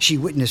 She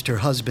witnessed her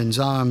husband's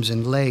arms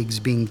and legs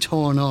being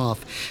torn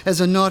off, as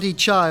a naughty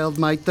child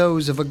might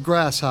those of a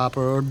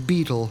grasshopper or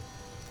beetle.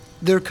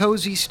 Their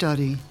cozy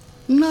study,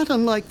 not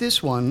unlike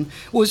this one,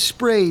 was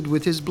sprayed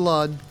with his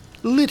blood,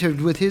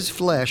 littered with his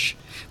flesh,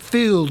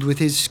 filled with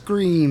his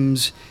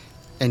screams.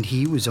 And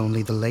he was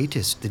only the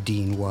latest, the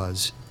dean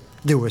was.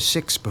 There were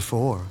 6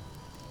 before.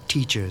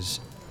 Teachers,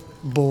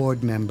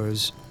 board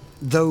members,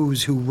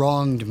 those who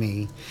wronged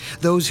me,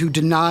 those who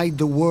denied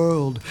the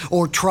world,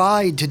 or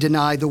tried to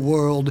deny the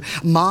world,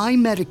 my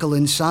medical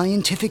and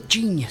scientific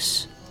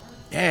genius.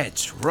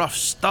 That's rough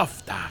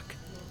stuff, Doc.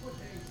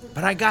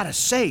 But I gotta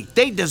say,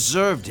 they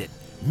deserved it,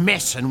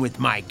 messing with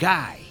my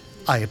guy.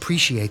 I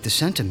appreciate the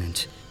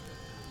sentiment.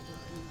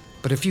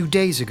 But a few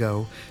days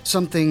ago,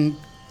 something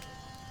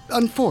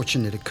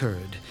unfortunate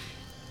occurred.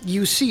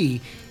 You see,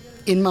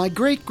 in my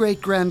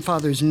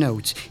great-great-grandfather's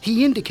notes,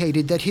 he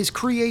indicated that his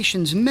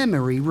creation's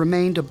memory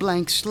remained a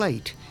blank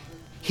slate.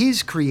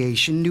 His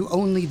creation knew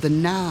only the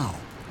now,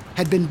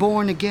 had been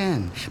born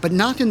again, but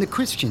not in the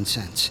Christian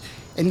sense,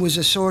 and was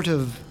a sort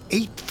of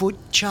 8-foot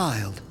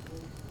child.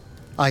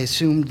 I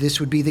assumed this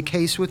would be the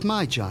case with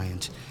my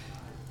giant,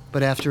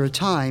 but after a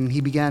time he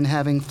began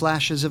having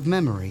flashes of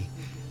memory.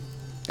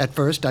 At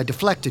first I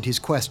deflected his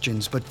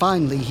questions, but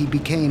finally he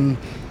became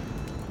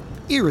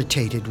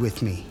irritated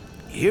with me.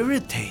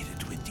 Irritated?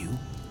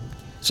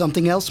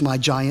 Something else my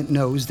giant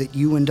knows that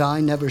you and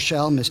I never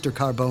shall, Mr.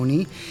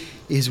 Carboni,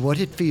 is what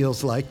it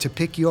feels like to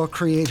pick your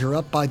creator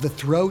up by the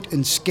throat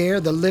and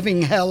scare the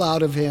living hell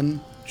out of him.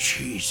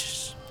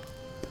 Jesus.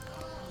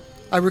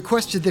 I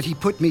requested that he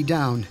put me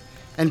down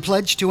and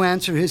pledged to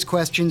answer his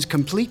questions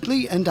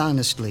completely and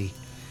honestly.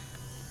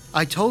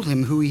 I told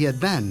him who he had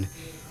been,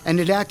 and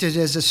it acted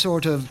as a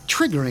sort of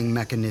triggering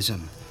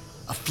mechanism.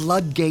 A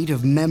floodgate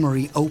of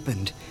memory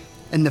opened,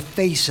 and the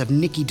face of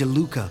Nicky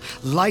DeLuca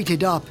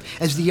lighted up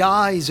as the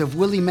eyes of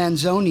Willie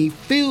Manzoni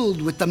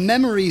filled with the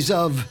memories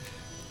of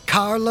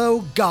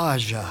Carlo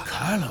Gaggia.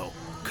 Carlo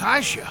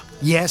Gaggia?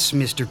 Yes,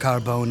 Mr.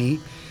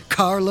 Carboni,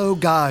 Carlo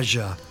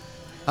Gaggia.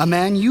 A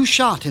man you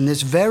shot in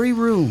this very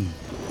room.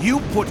 You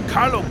put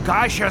Carlo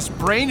Gaggia's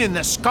brain in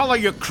the skull of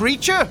your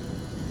creature?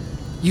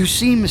 You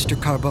see, Mr.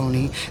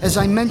 Carboni, as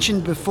I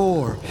mentioned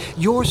before,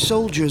 your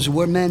soldiers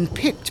were men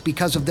picked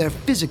because of their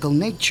physical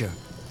nature.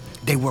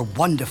 They were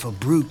wonderful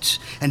brutes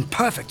and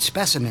perfect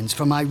specimens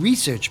for my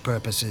research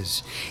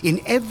purposes, in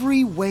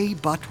every way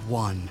but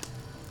one,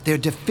 their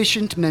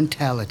deficient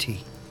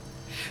mentality.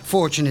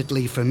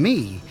 Fortunately for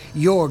me,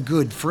 your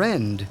good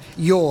friend,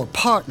 your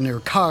partner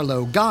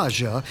Carlo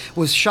Gaggia,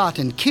 was shot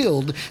and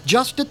killed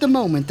just at the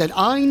moment that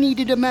I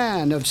needed a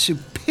man of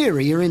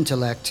superior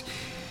intellect,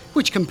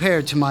 which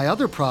compared to my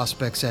other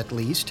prospects at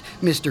least,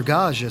 Mr.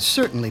 Gaggia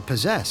certainly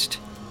possessed.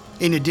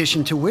 In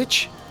addition to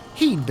which,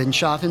 he'd been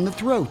shot in the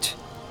throat.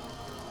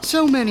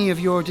 So many of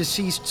your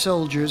deceased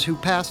soldiers who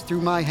passed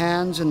through my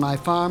hands in my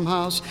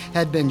farmhouse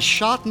had been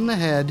shot in the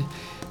head,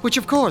 which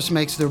of course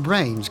makes their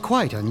brains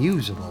quite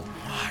unusable.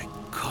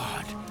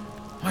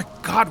 My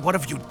God, what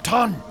have you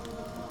done?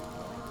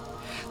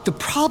 The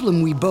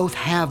problem we both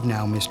have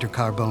now, Mr.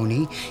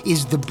 Carboni,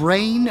 is the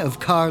brain of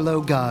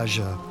Carlo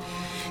Gaggia.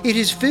 It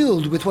is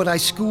filled with what I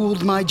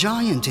schooled my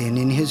giant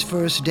in his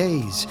first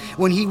days,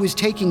 when he was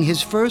taking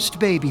his first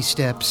baby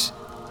steps,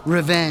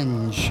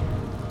 revenge.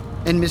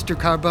 And Mr.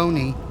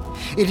 Carboni,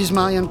 it is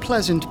my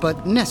unpleasant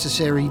but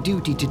necessary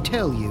duty to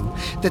tell you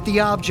that the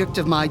object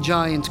of my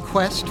giant's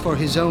quest for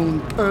his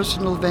own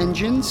personal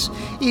vengeance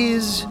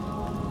is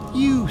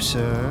you,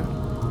 sir.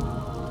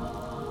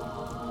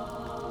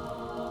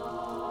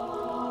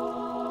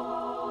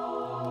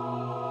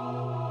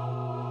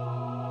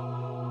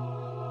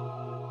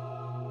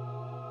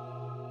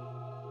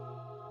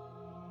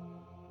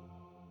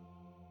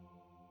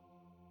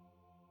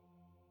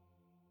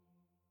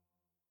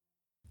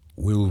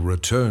 We'll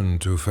return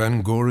to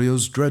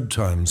Fangoria's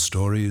Dreadtime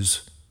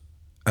stories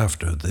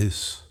after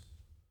this.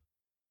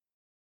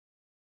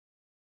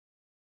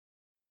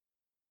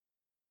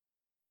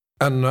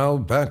 And now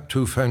back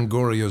to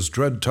Fangoria's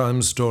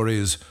Dreadtime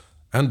stories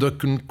and the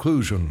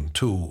conclusion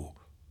to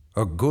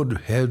A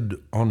Good Head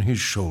on His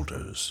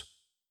Shoulders.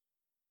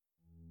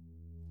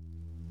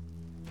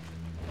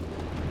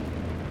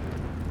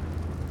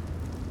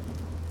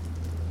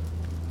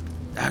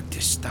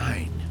 Dr.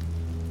 Stein,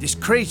 this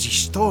crazy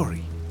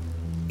story,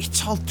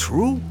 it's all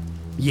true?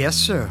 Yes,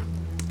 sir.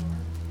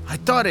 I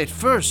thought at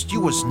first you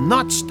was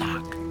nuts,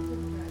 Doc.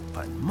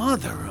 But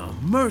mother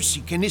of mercy,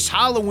 can this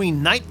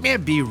Halloween nightmare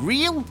be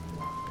real?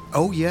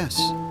 Oh,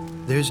 yes.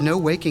 There's no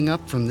waking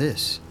up from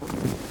this.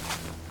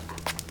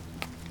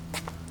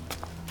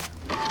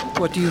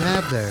 What do you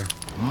have there?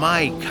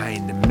 My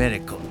kind of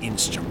medical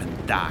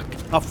instrument, Doc.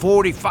 A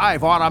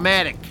 .45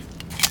 automatic.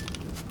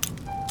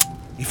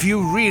 If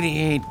you really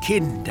ain't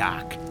kidding,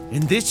 Doc,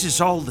 and this is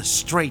all the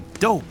straight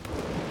dope,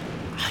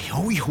 I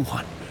owe you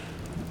one.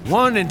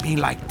 One and me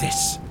like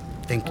this.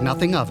 Think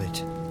nothing of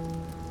it.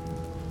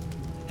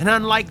 And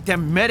unlike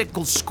them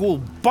medical school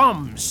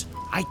bums,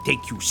 I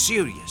take you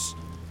serious.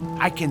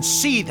 I can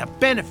see the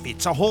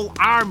benefits a whole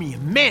army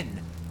of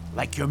men,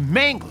 like your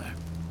Mangler,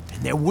 and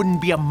and there wouldn't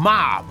be a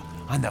mob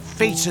on the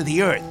face of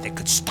the earth that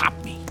could stop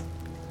me.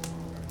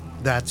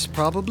 That's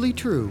probably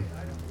true.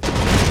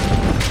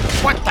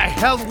 What the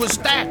hell was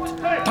that?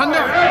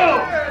 Thunder?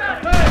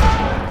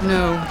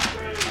 No,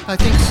 I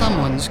think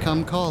someone's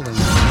come calling.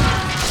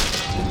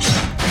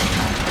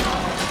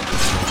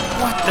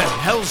 What the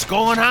hell's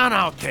going on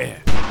out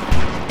there?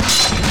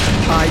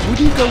 I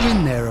wouldn't go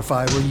in there if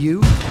I were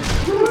you.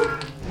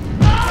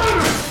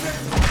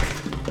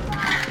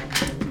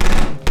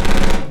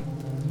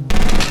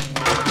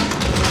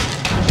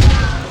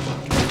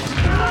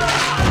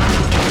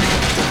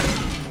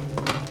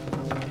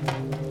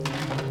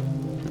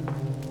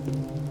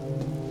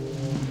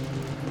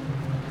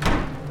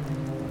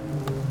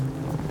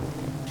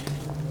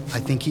 I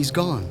think he's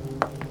gone.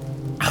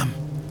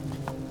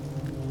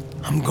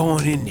 I'm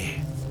going in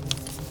there.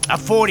 A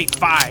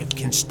 45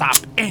 can stop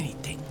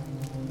anything.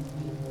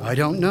 I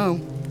don't know.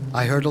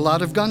 I heard a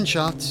lot of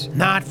gunshots.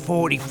 Not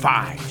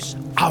 45s.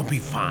 I'll be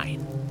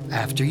fine.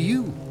 After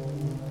you.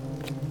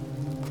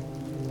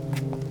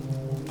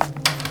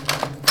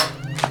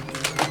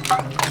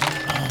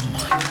 Oh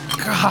my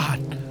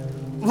God.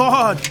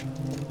 Lord.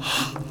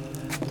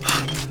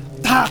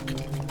 Doc,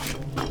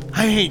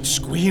 I ain't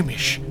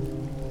squeamish.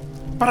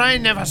 But I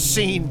never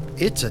seen...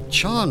 It's a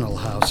charnel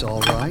house,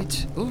 all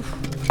right. Oof.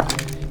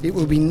 It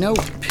will be no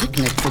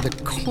picnic for the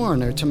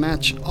coroner to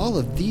match all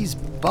of these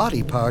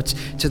body parts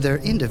to their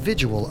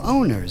individual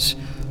owners.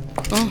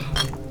 Oh,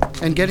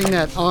 and getting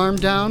that arm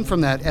down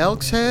from that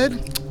elk's head?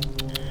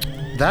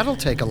 That'll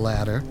take a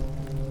ladder.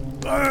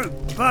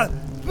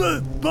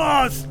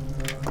 Boss!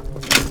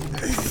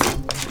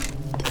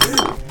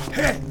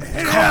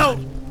 Help!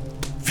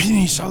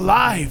 Vinny's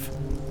alive!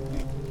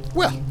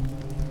 Well,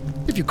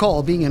 if you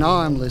call being an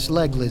armless,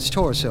 legless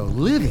torso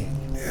living.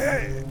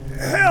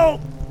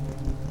 Help!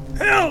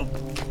 Help!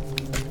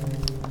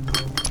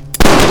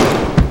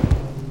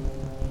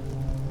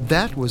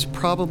 That was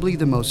probably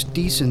the most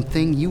decent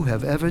thing you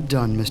have ever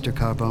done, Mr.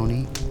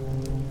 Carboni.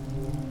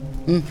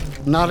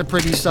 Not a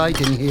pretty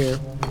sight in here.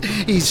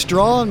 He's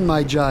strong,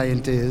 my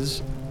giant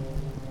is.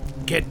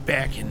 Get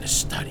back in the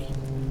study.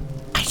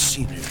 I've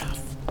seen enough.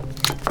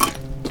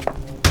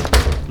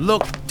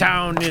 Look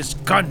down this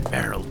gun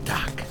barrel,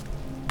 Doc.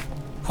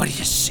 What do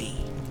you see?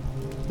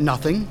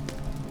 Nothing.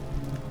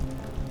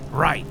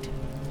 Right.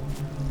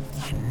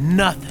 And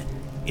nothing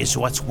is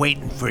what's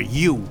waiting for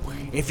you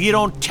if you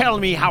don't tell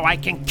me how I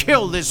can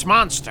kill this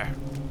monster.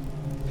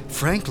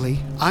 Frankly,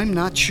 I'm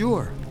not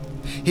sure.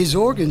 His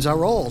organs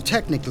are all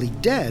technically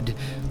dead,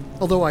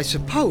 although I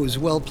suppose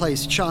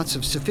well-placed shots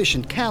of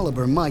sufficient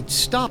caliber might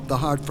stop the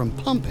heart from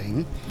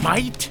pumping.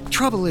 Might?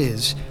 Trouble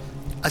is,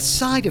 a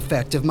side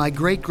effect of my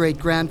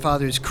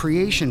great-great-grandfather's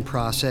creation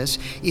process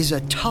is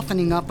a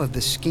toughening up of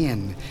the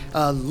skin,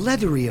 a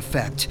leathery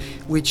effect,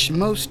 which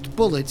most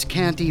bullets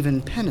can't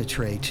even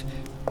penetrate.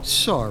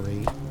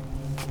 Sorry.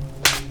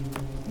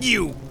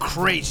 You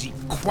crazy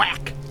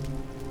quack!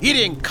 You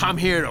didn't come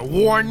here to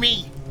warn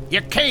me.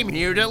 You came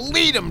here to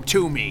lead him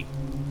to me.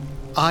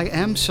 I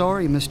am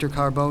sorry, Mr.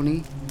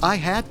 Carboni. I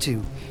had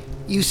to.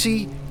 You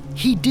see,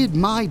 he did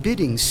my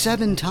bidding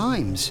 7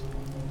 times.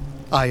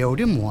 I owed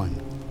him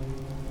one.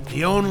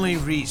 The only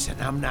reason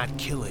I'm not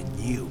killing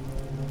you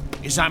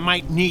is I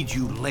might need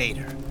you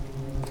later.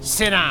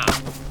 Sit down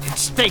and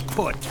stay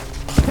put.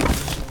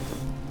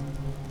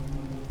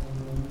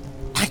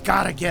 I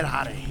gotta get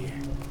out of here.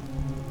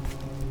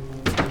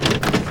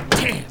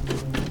 Damn,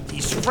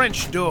 these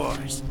French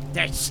doors,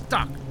 they're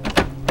stuck.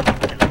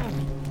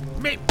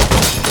 Maybe...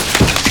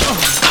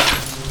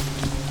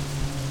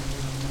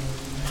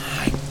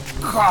 My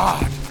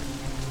God,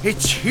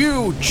 it's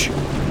huge.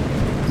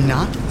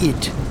 Not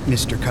it,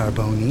 Mr.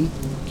 Carboni.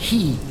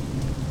 He.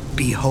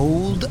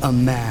 Behold a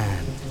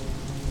man.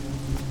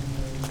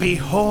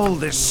 Behold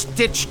this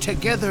stitched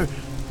together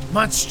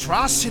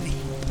monstrosity.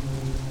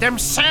 Them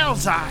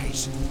Sal's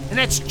eyes, and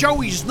that's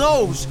Joey's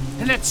nose,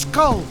 and that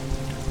skull.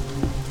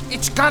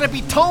 It's gotta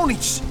be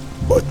Tony's.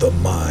 But the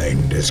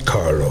mind is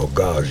Carlo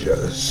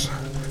Gaggia's.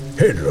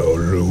 Hello,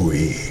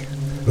 Louis.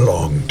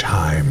 Long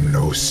time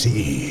no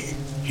see.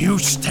 You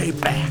stay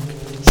back.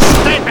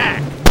 Stay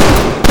back!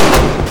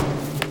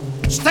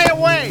 Stay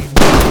away!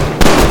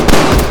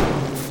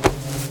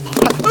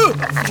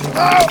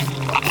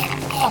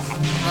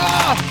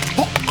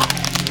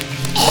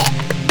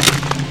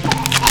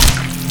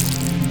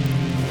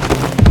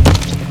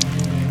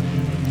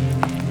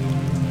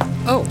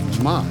 Oh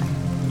my.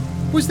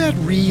 Was that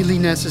really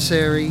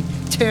necessary?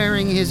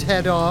 Tearing his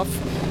head off?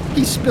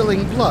 He's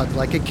spilling blood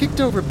like a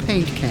kicked-over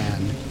paint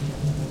can.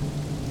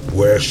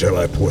 Where shall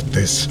I put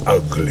this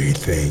ugly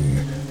thing?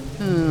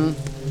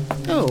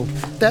 Oh,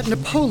 that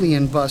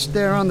Napoleon bust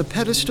there on the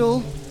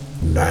pedestal?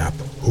 Nap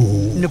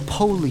who?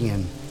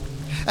 Napoleon.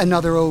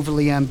 Another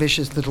overly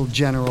ambitious little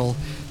general.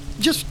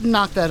 Just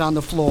knock that on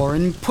the floor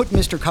and put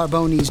Mr.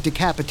 Carboni's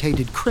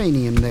decapitated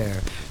cranium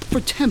there for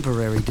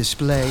temporary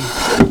display.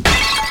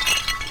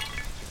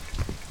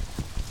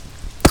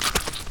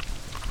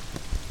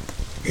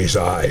 His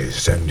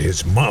eyes and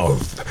his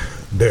mouth,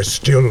 they're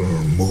still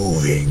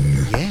moving.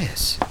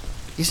 Yes.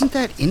 Isn't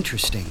that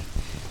interesting?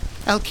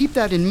 I'll keep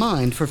that in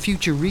mind for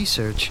future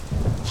research.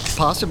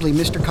 Possibly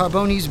Mr.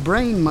 Carboni's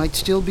brain might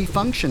still be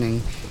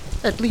functioning,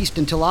 at least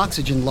until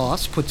oxygen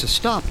loss puts a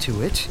stop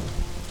to it.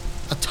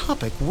 A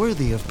topic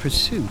worthy of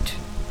pursuit.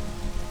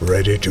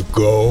 Ready to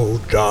go,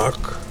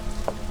 Doc?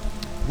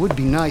 Would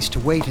be nice to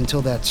wait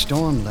until that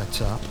storm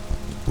lets up.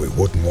 We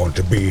wouldn't want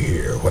to be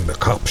here when the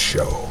cops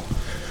show.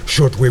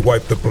 Should we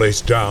wipe the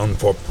place down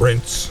for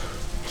prints?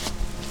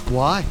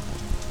 Why?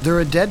 They're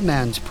a dead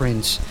man's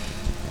prints.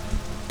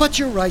 But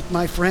you're right,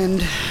 my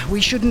friend. We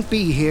shouldn't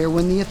be here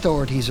when the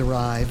authorities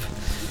arrive.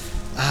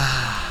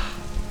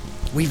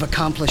 We've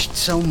accomplished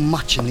so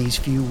much in these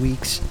few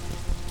weeks.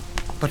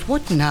 But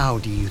what now,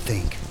 do you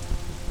think?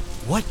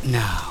 What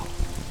now?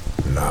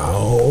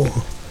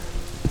 Now?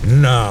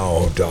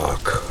 Now,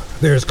 Doc.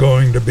 There's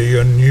going to be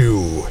a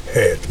new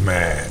head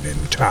man in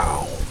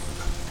town.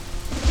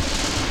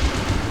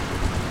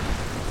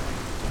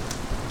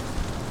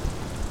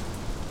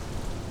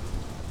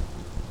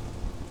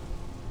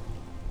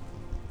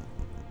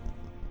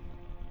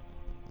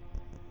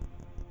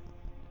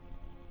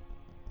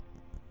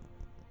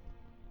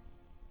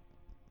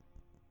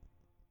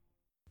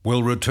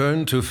 We'll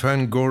return to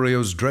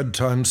Fangorio's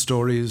Dreadtime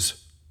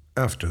stories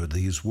after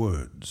these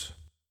words.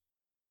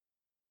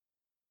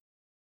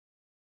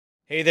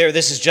 Hey there,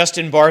 this is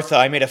Justin Bartha.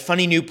 I made a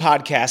funny new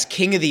podcast,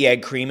 King of the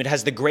Egg Cream. It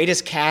has the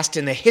greatest cast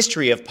in the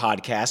history of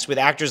podcasts with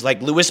actors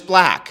like Louis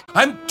Black.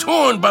 I'm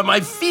torn by my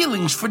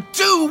feelings for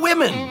two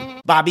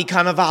women. Bobby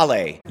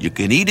Cannavale. You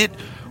can eat it,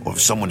 or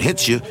if someone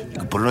hits you, you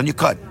can put it on your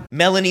cut.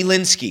 Melanie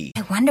Linsky.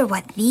 I wonder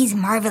what these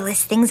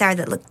marvelous things are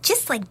that look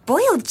just like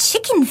boiled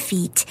chicken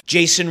feet.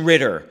 Jason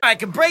Ritter. I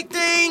can break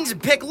things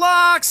and pick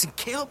locks and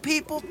kill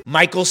people.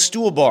 Michael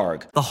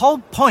Stuhlbarg. The whole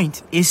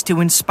point is to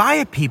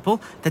inspire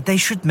people that they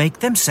should make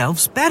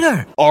themselves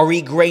better.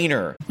 Ari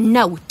Grainer.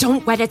 No,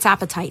 don't whet its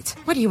appetite.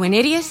 What are you, an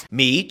idiot?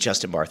 Me,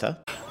 Justin Bartha.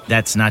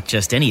 That's not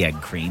just any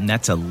egg cream,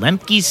 that's a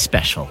Lemke's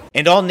special.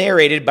 And all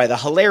narrated by the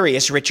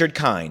hilarious Richard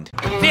Kind.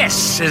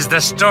 This is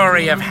the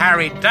story of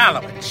Harry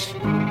Dalowitz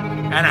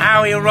and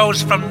how he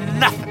rose from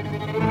nothing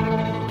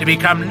to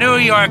become New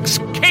York's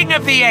King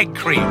of the Egg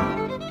Cream.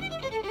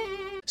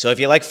 So if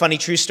you like funny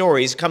true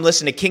stories, come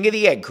listen to King of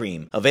the Egg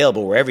Cream,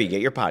 available wherever you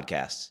get your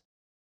podcasts.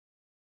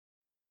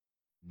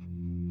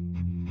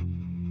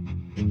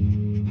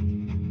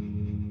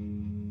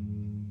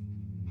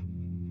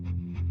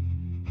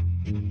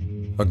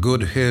 A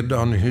Good Head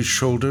on His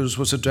Shoulders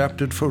was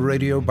adapted for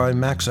radio by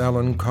Max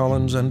Allan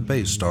Collins and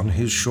based on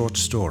his short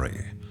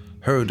story.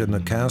 Heard in the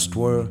cast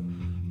were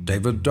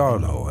David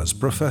Darlow as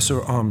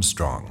Professor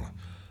Armstrong,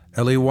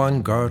 Ellie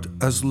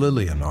Weingart as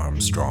Lillian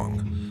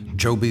Armstrong,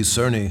 Joby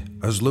Cerny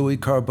as Louis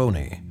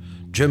Carboni,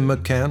 Jim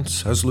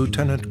McCants as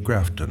Lieutenant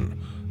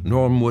Grafton,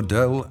 Norm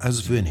Waddell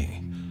as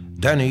Vinny,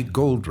 Danny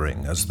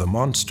Goldring as the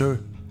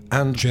Monster,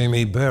 and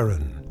Jamie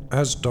Barron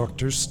as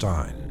Dr.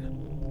 Stein.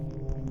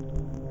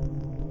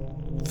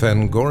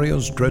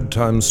 Fangorio's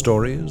Dreadtime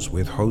Stories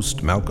with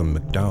host Malcolm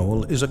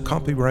McDowell is a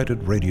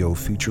copyrighted radio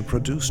feature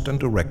produced and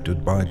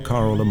directed by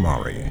Carl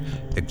Amari,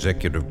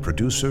 executive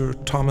producer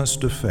Thomas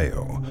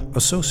DeFeo,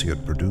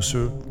 associate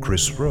producer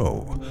Chris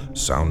Rowe.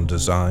 Sound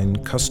design,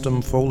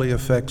 custom Foley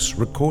effects,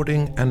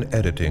 recording, and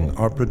editing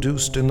are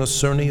produced in the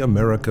Cerny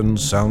American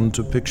Sound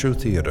to Picture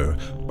Theater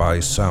by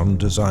sound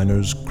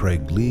designers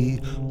Craig Lee,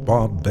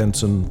 Bob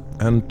Benson,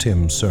 and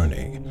Tim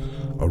Cerny.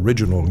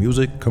 Original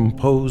music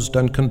composed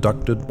and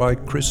conducted by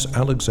Chris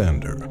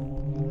Alexander.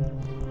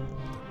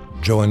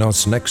 Join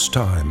us next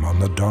time on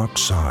the dark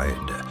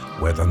side,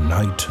 where the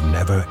night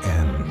never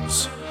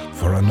ends,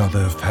 for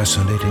another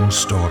fascinating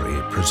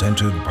story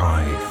presented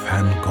by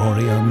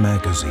Fangoria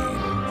Magazine.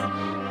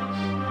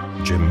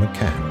 Jim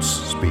McCants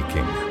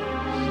speaking.